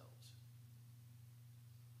ourselves.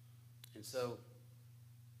 And so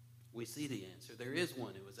we see the answer. There is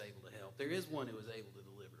one who is able to help. There is one who is able to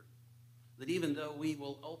deliver. That even though we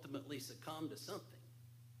will ultimately succumb to something,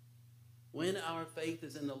 when our faith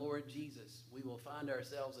is in the Lord Jesus, we will find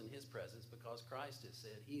ourselves in his presence because Christ has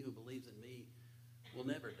said, he who believes in me will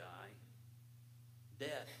never die.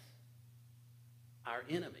 Death, our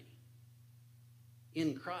enemy,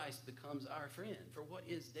 in Christ becomes our friend. For what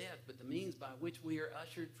is death but the means by which we are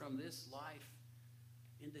ushered from this life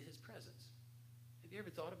into his presence? Have you ever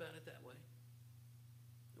thought about it that way?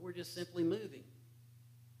 We're just simply moving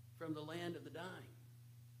from the land of the dying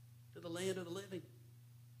to the land of the living.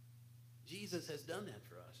 Jesus has done that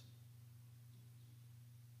for us.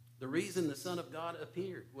 The reason the Son of God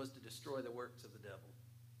appeared was to destroy the works of the devil.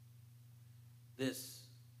 This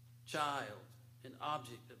child, an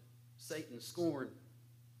object of Satan's scorn,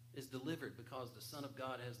 is delivered because the Son of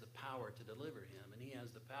God has the power to deliver him, and he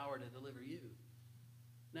has the power to deliver you.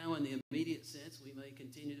 Now, in the immediate sense, we may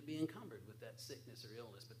continue to be encumbered with that sickness or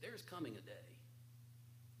illness, but there's coming a day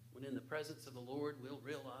when in the presence of the Lord we'll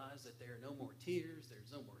realize that there are no more tears,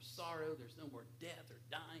 there's no more sorrow, there's no more death or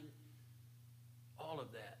dying. All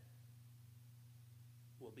of that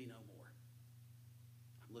will be no more.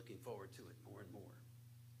 I'm looking forward to it more and more.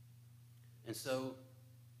 And so,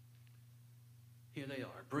 here they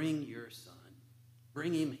are. Bring your son.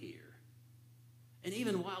 Bring him here. And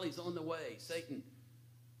even while he's on the way, Satan,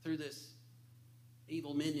 through this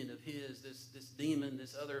evil minion of his, this demon,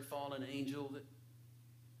 this other fallen angel that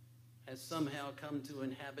has somehow come to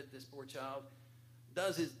inhabit this poor child,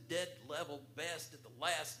 does his dead level best at the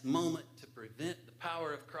last moment to prevent the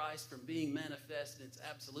power of Christ from being manifest, and it's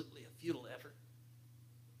absolutely a futile effort.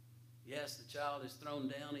 Yes, the child is thrown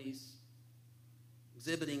down. He's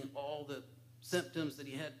exhibiting all the symptoms that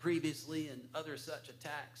he had previously and other such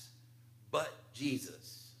attacks. But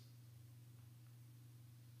Jesus.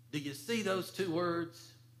 Do you see those two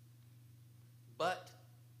words? But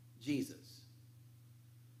Jesus.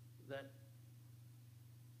 That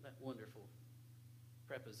wonderful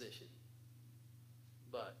preposition.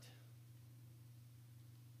 But.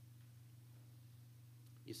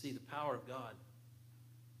 You see, the power of God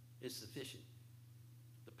is sufficient.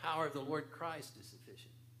 The power of the Lord Christ is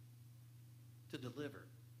sufficient to deliver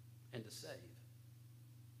and to save.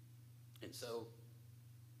 And so,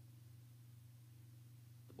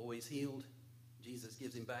 the boy is healed. Jesus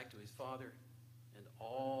gives him back to his father, and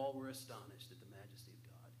all were astonished at the majesty of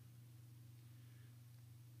God.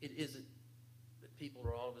 It isn't that people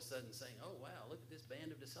are all of a sudden saying, oh, wow, look at this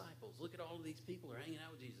band of disciples. Look at all of these people who are hanging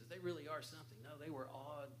out with Jesus. They really are something. No, they were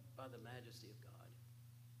awed by the majesty of God.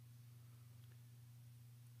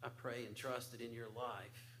 I pray and trust that in your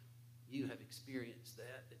life, you have experienced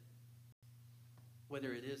that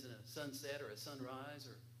whether it is in a sunset or a sunrise,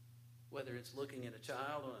 or whether it's looking at a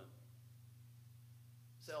child on a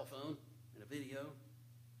cell phone in a video,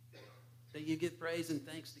 that you give praise and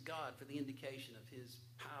thanks to God for the indication of his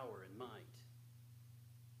power and might.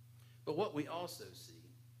 But what we also see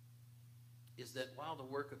is that while the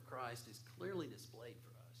work of Christ is clearly displayed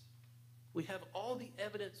for us, we have all the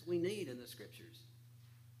evidence we need in the Scriptures.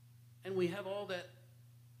 And we have all that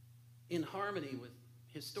in harmony with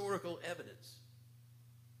historical evidence.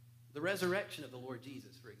 The resurrection of the Lord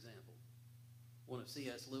Jesus, for example. One of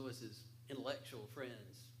C.S. Lewis's intellectual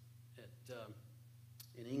friends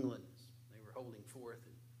in England, they were holding forth,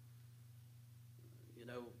 and,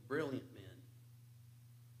 brilliant men.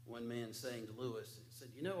 One man saying to Lewis, he said,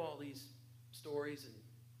 you know all these stories and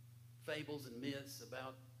fables and myths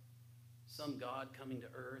about some God coming to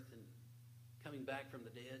earth and coming back from the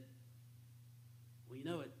dead?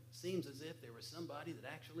 Well, it seems as if there was somebody that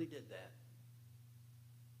actually did that.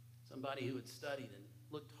 Somebody who had studied and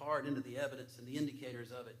looked hard into the evidence and the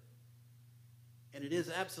indicators of it. And it is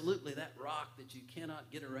absolutely that rock that you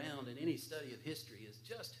cannot get around in any study of history, is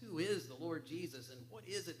just who is the Lord Jesus and what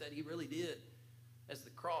is it that he really did, as the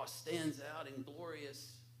cross stands out in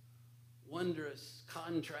glorious, wondrous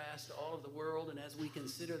contrast to all of the world. And as we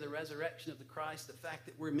consider the resurrection of the Christ, the fact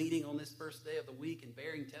that we're meeting on this first day of the week and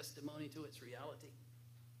bearing testimony to its reality.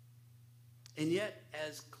 And yet,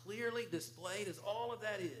 as clearly displayed as all of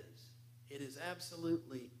that is, it is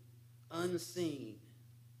absolutely unseen,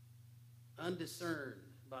 undiscerned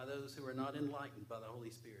by those who are not enlightened by the Holy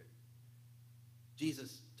Spirit.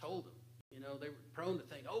 Jesus told them, they were prone to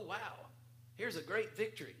think, oh, wow, here's a great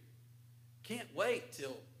victory. Can't wait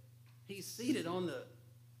till he's seated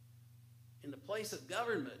in the place of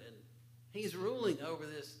government and he's ruling over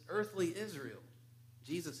this earthly Israel.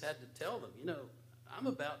 Jesus had to tell them, I'm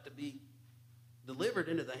about to be delivered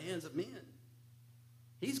into the hands of men.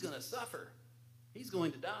 He's going to suffer. He's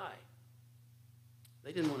going to die.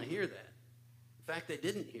 They didn't want to hear that. In fact, they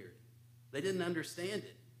didn't hear it. They didn't understand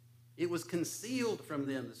it. It was concealed from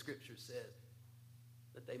them, the scripture said,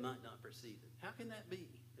 that they might not perceive it. How can that be?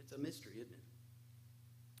 It's a mystery, isn't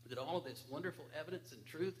it? That all of this wonderful evidence and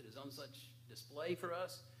truth that is on such display for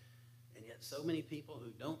us, and yet so many people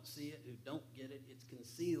who don't see it, who don't get it, it's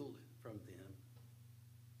concealed from them.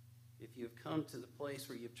 If you've come to the place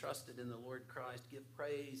where you've trusted in the Lord Christ, give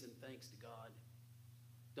praise and thanks to God.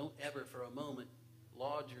 Don't ever for a moment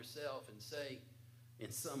laud yourself and say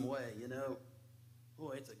in some way,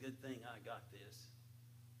 boy, it's a good thing I got this.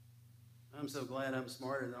 I'm so glad I'm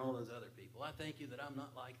smarter than all those other people. I thank you that I'm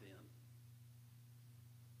not like them.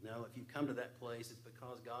 No, if you come to that place, it's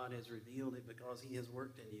because God has revealed it, because he has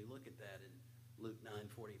worked in you. Look at that in Luke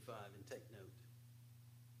 9:45 and take note.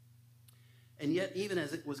 And yet, even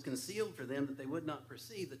as it was concealed for them that they would not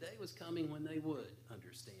perceive, the day was coming when they would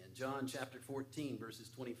understand. John chapter 14, verses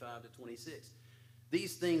 25 to 26.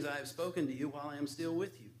 These things I have spoken to you while I am still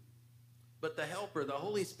with you. But the Helper, the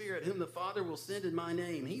Holy Spirit, whom the Father will send in my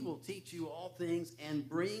name, he will teach you all things and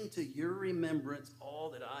bring to your remembrance all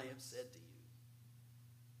that I have said to you.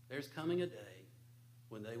 There's coming a day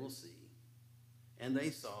when they will see, and they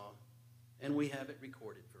saw, and we have it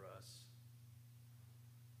recorded for us.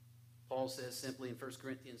 Paul says simply in 1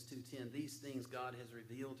 Corinthians 2:10, these things God has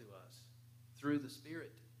revealed to us through the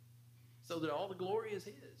Spirit, so that all the glory is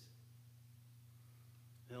his.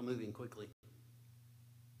 Now, moving quickly.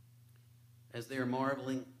 As they are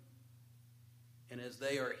marveling, and as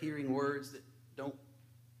they are hearing words that don't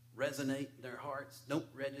resonate in their hearts, don't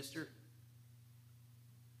register,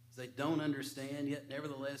 as they don't understand, yet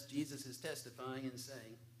nevertheless Jesus is testifying and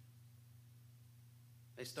saying,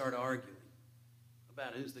 they start arguing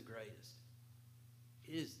about who's the greatest.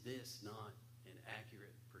 Is this not an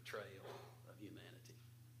accurate portrayal of humanity?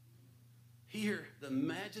 Here, the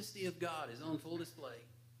majesty of God is on full display.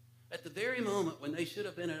 At the very moment when they should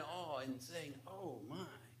have been in awe and saying, oh my,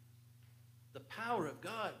 the power of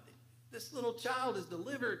God, this little child is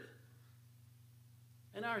delivered.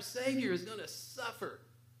 And our Savior is going to suffer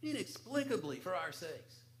inexplicably for our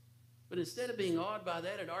sakes. But instead of being awed by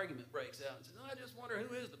that, an argument breaks out and says, I just wonder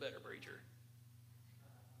who is the better preacher.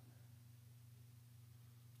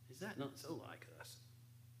 Is that not so like us?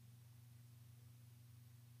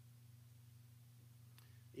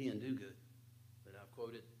 Ian Duguid, that I've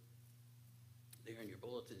quoted there in your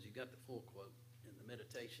bulletins, you got the full quote in the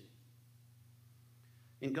meditation.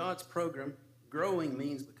 In God's program, growing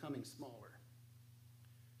means becoming smaller.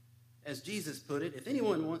 As Jesus put it, if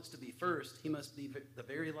anyone wants to be first, he must be the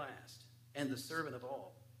very last and the servant of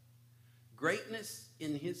all. Greatness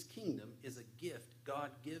in his kingdom is a gift God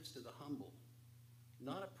gives to the humble,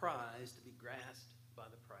 not a prize to be grasped by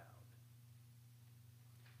the proud.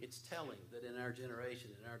 It's telling that in our generation,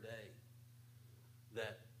 in our day,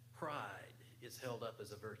 that pride is held up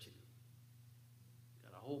as a virtue.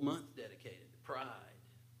 Got a whole month dedicated to pride.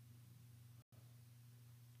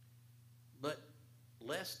 But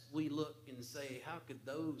lest we look and say, how could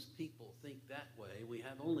those people think that way? We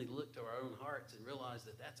have only to look to our own hearts and realize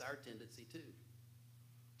that that's our tendency too,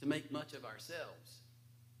 to make much of ourselves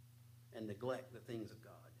and neglect the things of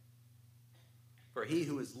God. For he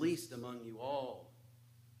who is least among you all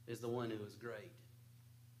is the one who is great.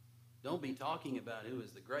 Don't be talking about who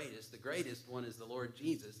is the greatest. The greatest one is the Lord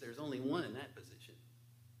Jesus. There's only one in that position.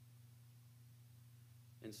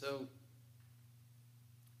 And so,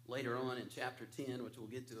 later on in chapter 10, which we'll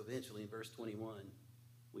get to eventually in verse 21,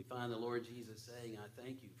 we find the Lord Jesus saying, I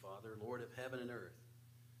thank you, Father, Lord of heaven and earth,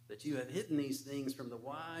 that you have hidden these things from the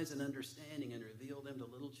wise and understanding and revealed them to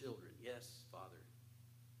little children. Yes, Father,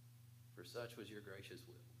 for such was your gracious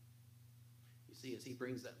will. You see, as he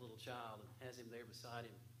brings that little child and has him there beside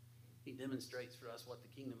him, He demonstrates for us what the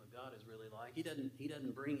kingdom of God is really like. He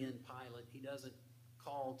doesn't bring in Pilate. He doesn't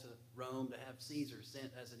call to Rome to have Caesar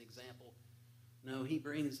sent as an example. No, he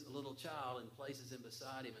brings a little child and places him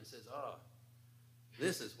beside him and says,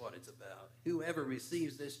 this is what it's about. Whoever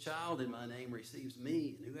receives this child in my name receives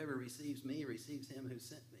me, and whoever receives me receives him who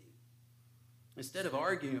sent me. Instead of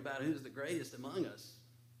arguing about who's the greatest among us,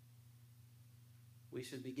 we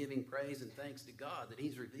should be giving praise and thanks to God that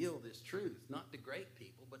he's revealed this truth, not to great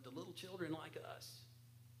people, but to little children like us.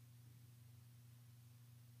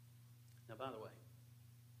 Now, by the way,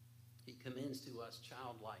 he commends to us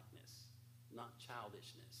childlikeness, not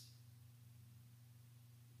childishness.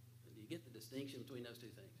 Do you get the distinction between those two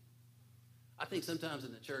things? I think sometimes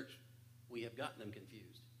in the church we have gotten them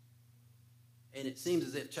confused. And it seems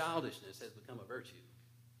as if childishness has become a virtue.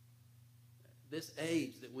 This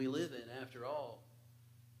age that we live in, after all,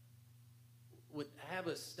 would have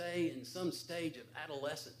us stay in some stage of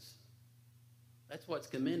adolescence. That's what's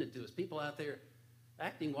commended to us. People out there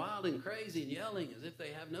acting wild and crazy and yelling as if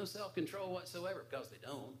they have no self-control whatsoever, because they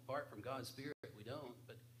don't. Apart from God's Spirit, we don't.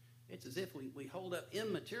 But it's as if we hold up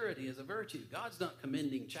immaturity as a virtue. God's not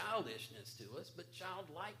commending childishness to us, but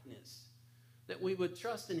childlikeness. That we would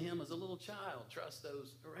trust in him as a little child, trust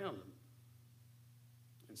those around him.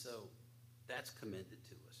 And so that's commended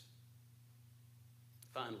to us.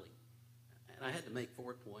 Finally, and I had to make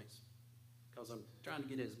 4 points because I'm trying to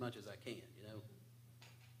get as much as I can, you know.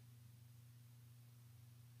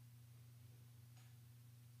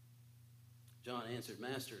 John answered,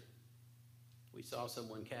 Master, we saw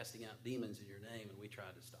someone casting out demons in your name, and we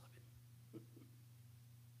tried to stop him.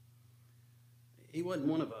 He wasn't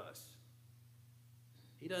one of us.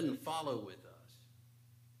 He doesn't follow with us.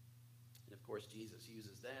 And of course, Jesus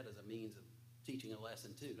uses that as a means of teaching a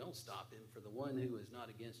lesson too. Don't stop him, for the one who is not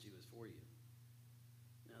against you is for you.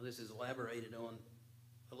 Now, this is elaborated on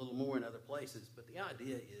a little more in other places, but the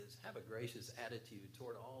idea is have a gracious attitude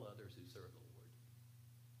toward all others who serve the Lord.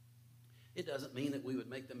 It doesn't mean that we would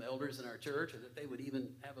make them elders in our church or that they would even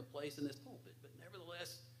have a place in this pulpit, but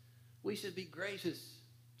nevertheless, we should be gracious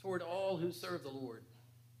toward all who serve the Lord,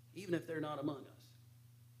 even if they're not among us.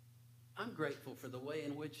 I'm grateful for the way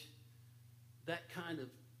in which that kind of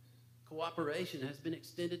cooperation has been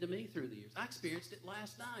extended to me through the years. I experienced it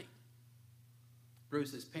last night.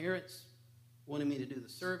 Bruce's parents wanted me to do the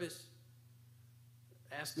service,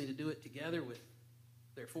 asked me to do it together with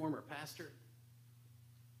their former pastor.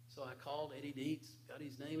 So I called Eddie Dietz, got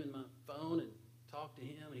his name in my phone, and talked to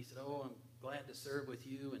him. And he said, I'm glad to serve with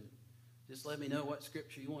you, and just let me know what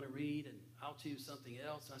scripture you want to read, and I'll choose something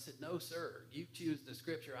else. And I said, no, sir. You choose the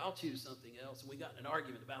scripture. I'll choose something else. And we got in an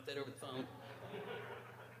argument about that over the phone.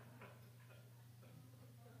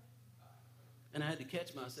 And I had to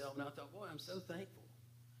catch myself, and I thought, boy, I'm so thankful.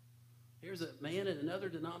 Here's a man in another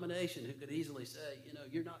denomination who could easily say,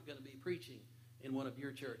 you're not going to be preaching in one of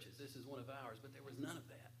your churches. This is one of ours. But there was none of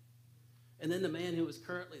that. And then the man who was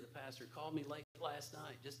currently the pastor called me late last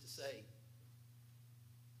night just to say,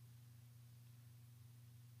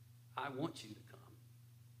 I want you to come.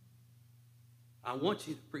 I want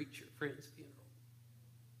you to preach your friend's funeral.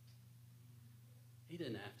 He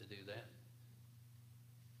didn't have to do that.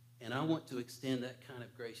 And I want to extend that kind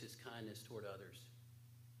of gracious kindness toward others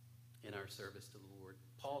in our service to the Lord.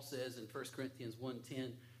 Paul says in 1 Corinthians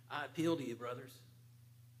 1:10, I appeal to you, brothers,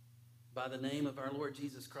 by the name of our Lord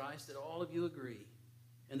Jesus Christ, that all of you agree,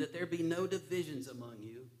 and that there be no divisions among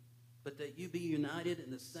you, but that you be united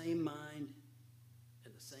in the same mind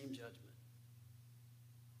and the same judgment.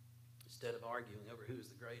 Instead of arguing over who's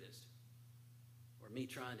the greatest, or me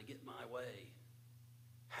trying to get my way,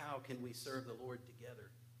 how can we serve the Lord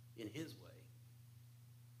together in his way?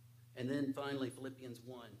 And then finally, Philippians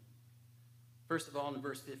 1. First of all, in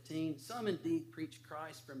verse 15, some indeed preach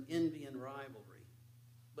Christ from envy and rivalry,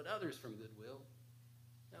 but others from goodwill.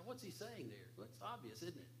 Now, what's he saying there? Well, it's obvious,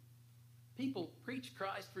 isn't it? People preach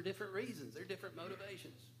Christ for different reasons. They're different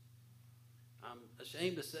motivations. I'm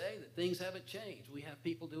ashamed to say that things haven't changed. We have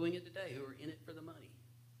people doing it today who are in it for the money.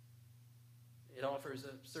 It offers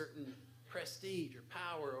a certain prestige or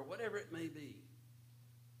power or whatever it may be.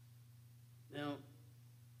 Now,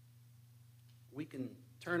 we can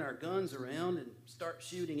turn our guns around and start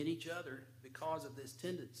shooting at each other because of this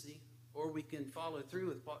tendency, or we can follow through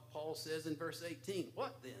with what Paul says in verse 18.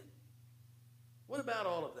 What then? What about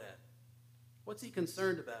all of that? What's he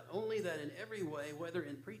concerned about? Only that in every way, whether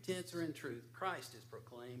in pretense or in truth, Christ is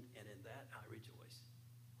proclaimed, and in that I rejoice.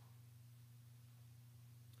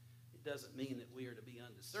 It doesn't mean that we are to be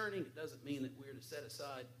undiscerning. It doesn't mean that we're to set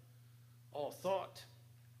aside all thought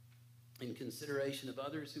in consideration of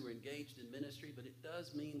others who are engaged in ministry, but it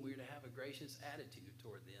does mean we're to have a gracious attitude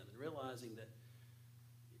toward them and realizing that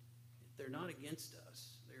they're not against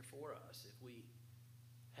us, they're for us if we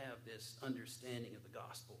have this understanding of the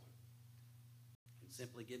gospel and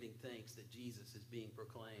simply giving thanks that Jesus is being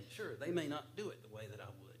proclaimed. Sure, they may not do it the way that I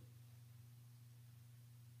would.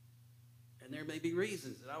 And there may be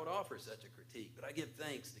reasons that I would offer such a critique, but I give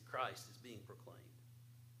thanks that Christ is being proclaimed.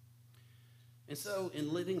 And so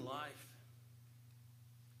in living life,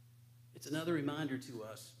 it's another reminder to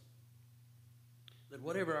us that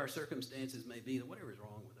whatever our circumstances may be, that whatever is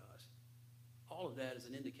wrong with us, all of that is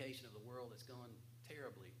an indication of the world that's gone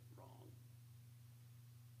terribly wrong.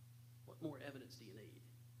 What more evidence do you need?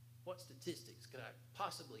 What statistics could I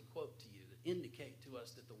possibly quote to you that indicate to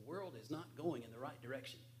us that the world is not going in the right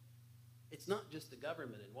direction? It's not just the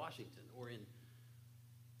government in Washington or in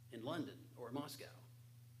London or Moscow.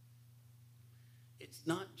 It's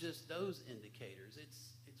not just those indicators.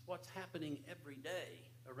 It's what's happening every day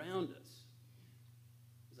around us.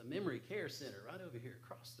 There's a memory care center right over here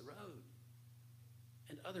across the road,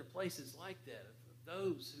 and other places like that of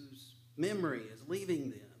those whose memory is leaving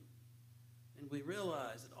them. And we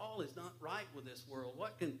realize that all is not right with this world.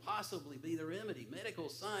 What can possibly be the remedy? Medical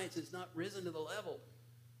science has not risen to the level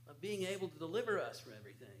of being able to deliver us from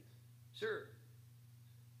everything. Sure,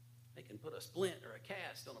 they can put a splint or a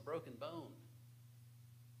cast on a broken bone.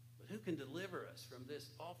 But who can deliver us from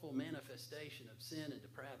this awful manifestation of sin and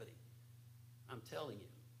depravity? I'm telling you,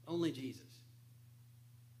 only Jesus.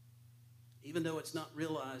 Even though it's not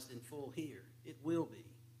realized in full here, it will be.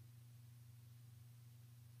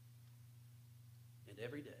 And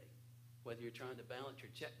every day, whether you're trying to balance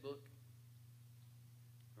your checkbook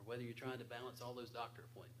or whether you're trying to balance all those doctor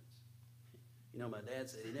appointments. You know, my dad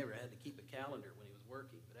said he never had to keep a calendar when he was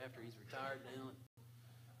working, but after he's retired now, and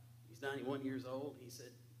he's 91 years old, he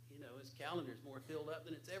said, you know, his calendar's more filled up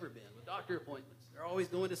than it's ever been with doctor appointments. They're always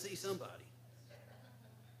going to see somebody.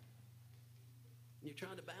 And you're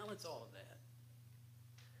trying to balance all of that.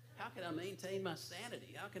 How can I maintain my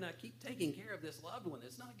sanity? How can I keep taking care of this loved one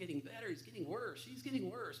that's not getting better? He's getting worse. She's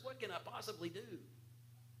getting worse. What can I possibly do?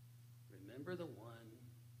 Remember the one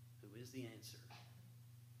who is the answer.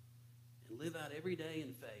 And live out every day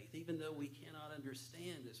in faith, even though we cannot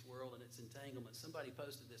understand this world and its entanglements. Somebody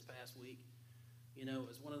posted this past week, you know, it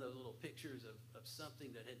was one of those little pictures of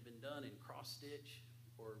something that had been done in cross-stitch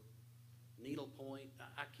or needlepoint.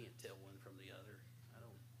 I can't tell one from the other.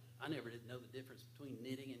 I never did know the difference between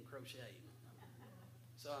knitting and crocheting.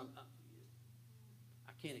 So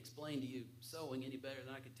I can't explain to you sewing any better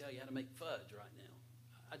than I could tell you how to make fudge right now.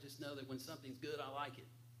 I just know that when something's good, I like it.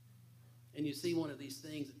 And you see one of these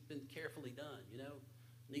things that's been carefully done, you know,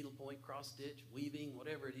 needlepoint, cross-stitch, weaving,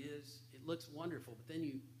 whatever it is. It looks wonderful, but then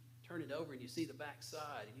you turn it over and you see the back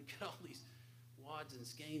side, and you've got all these wads and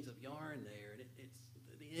skeins of yarn there, and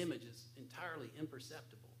the image is entirely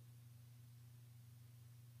imperceptible.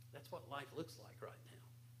 That's what life looks like right now.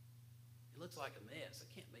 It looks like a mess.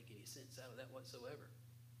 I can't make any sense out of that whatsoever.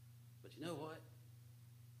 But you know what?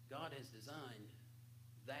 God has designed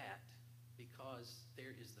that because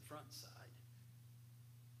there is the front side.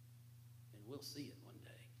 And we'll see it one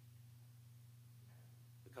day.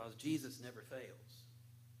 Because Jesus never fails.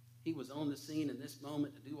 He was on the scene in this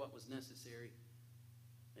moment to do what was necessary.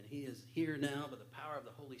 And he is here now by the power of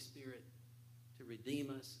the Holy Spirit to redeem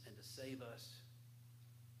us and to save us,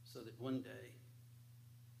 so that one day,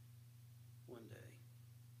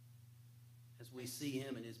 as we see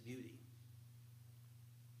him in his beauty,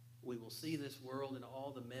 we will see this world in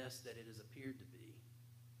all the mess that it has appeared to be.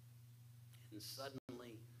 And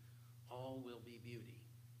suddenly, all will be beauty,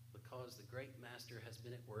 because the great master has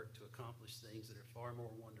been at work to accomplish things that are far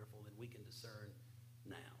more wonderful than we can discern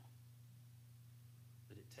now.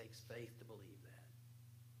 But it takes faith to believe that.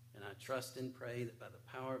 And I trust and pray that by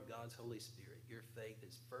the power of God's Holy Spirit, your faith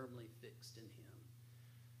is firmly fixed in him.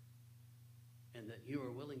 And that you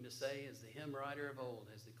are willing to say, as the hymn writer of old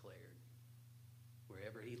has declared,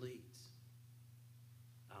 wherever he leads,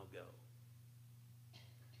 I'll go.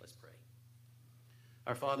 Let's pray.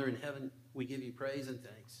 Our Father in heaven, we give you praise and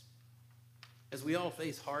thanks. As we all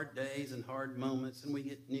face hard days and hard moments, and we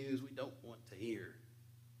get news we don't want to hear,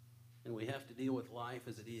 and we have to deal with life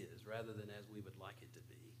as it is rather than as we would like it to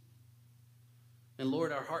be. And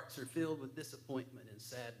Lord, our hearts are filled with disappointment and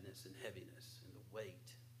sadness and heaviness and the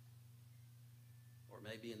weight. Or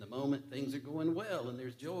maybe in the moment things are going well and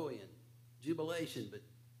there's joy and jubilation, but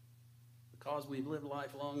because we've lived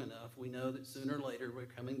life long enough, we know that sooner or later we're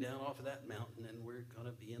coming down off of that mountain and we're going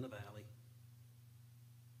to be in the valley.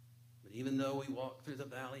 But even though we walk through the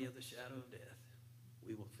valley of the shadow of death,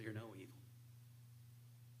 we will fear no evil.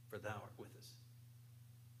 for thou art with us.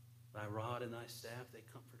 Thy rod and thy staff, they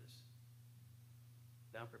comfort us.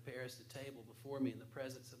 Thou preparest a table before me in the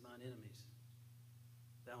presence of mine enemies.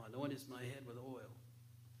 Thou anointest my head with oil,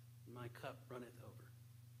 and my cup runneth over.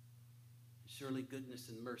 Surely goodness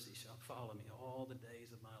and mercy shall follow me all the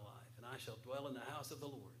days of my life, and I shall dwell in the house of the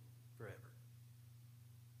Lord forever.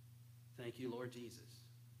 Thank you, Lord Jesus.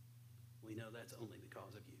 We know that's only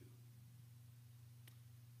because of you.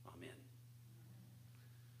 Amen.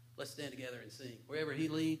 Let's stand together and sing. Wherever he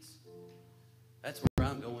leads, that's where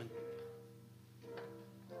I'm going.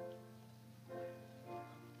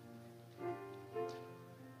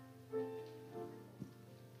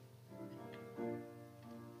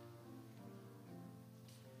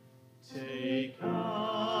 Take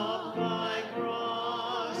up thy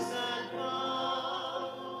cross and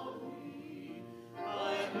follow me. I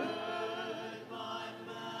heard my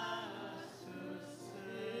Master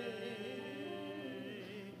say,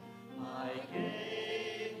 I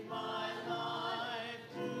gave my life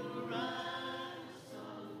to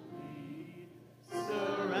ransom thee.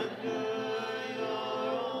 Surrender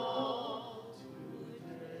your all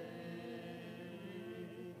today.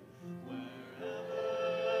 Wherever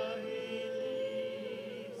he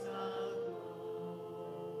leads, I'll go.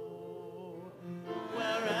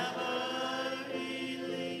 Wherever he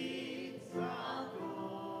leads, I'll go.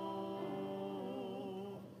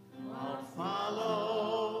 I'll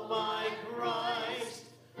follow my Christ,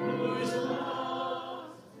 whose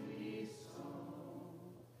loves me so.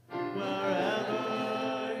 Wherever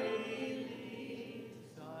he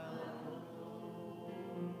leads, I'll go.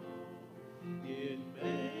 It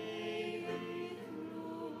may be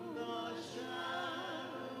through the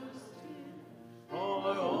shadows dim,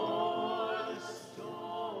 or o'er the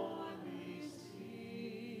stormy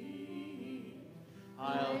sea.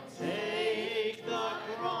 I'll take the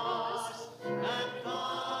cross and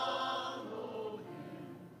follow him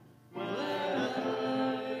wherever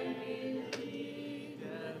he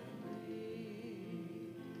leadeth me.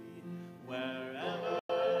 Wherever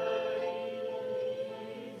he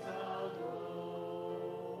leads, I'll go.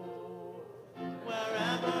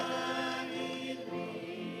 Wherever he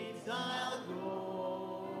leads, I'll go.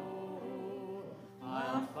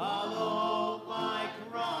 I'll follow my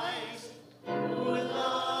Christ, who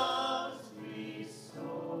loves me so.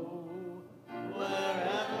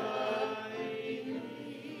 Wherever he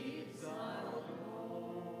leads, I'll go.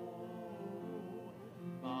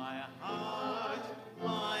 My heart,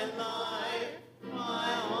 my life, my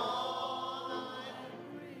all I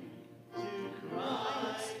bring to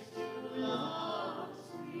Christ who loves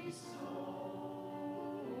me so.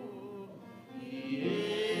 He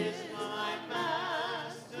is my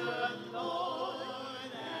Master,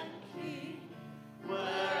 Lord, and King.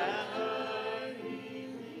 Wherever he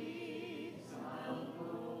leads, I'll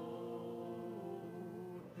go.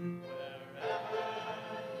 Wherever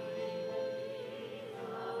he leads,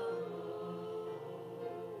 I'll go.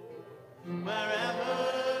 Wherever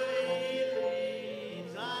he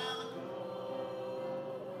leads, I'll go.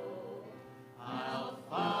 I'll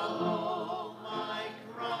follow my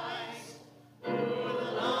Christ, who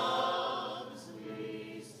loves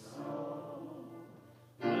me so.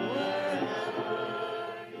 Wherever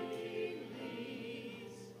he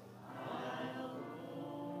leads, I'll go.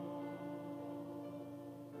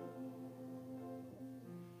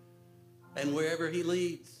 And wherever he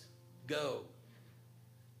leads, go.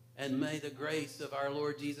 And may the grace of our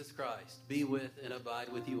Lord Jesus Christ be with and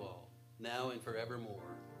abide with you all, now and forevermore.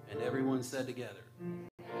 And everyone said together,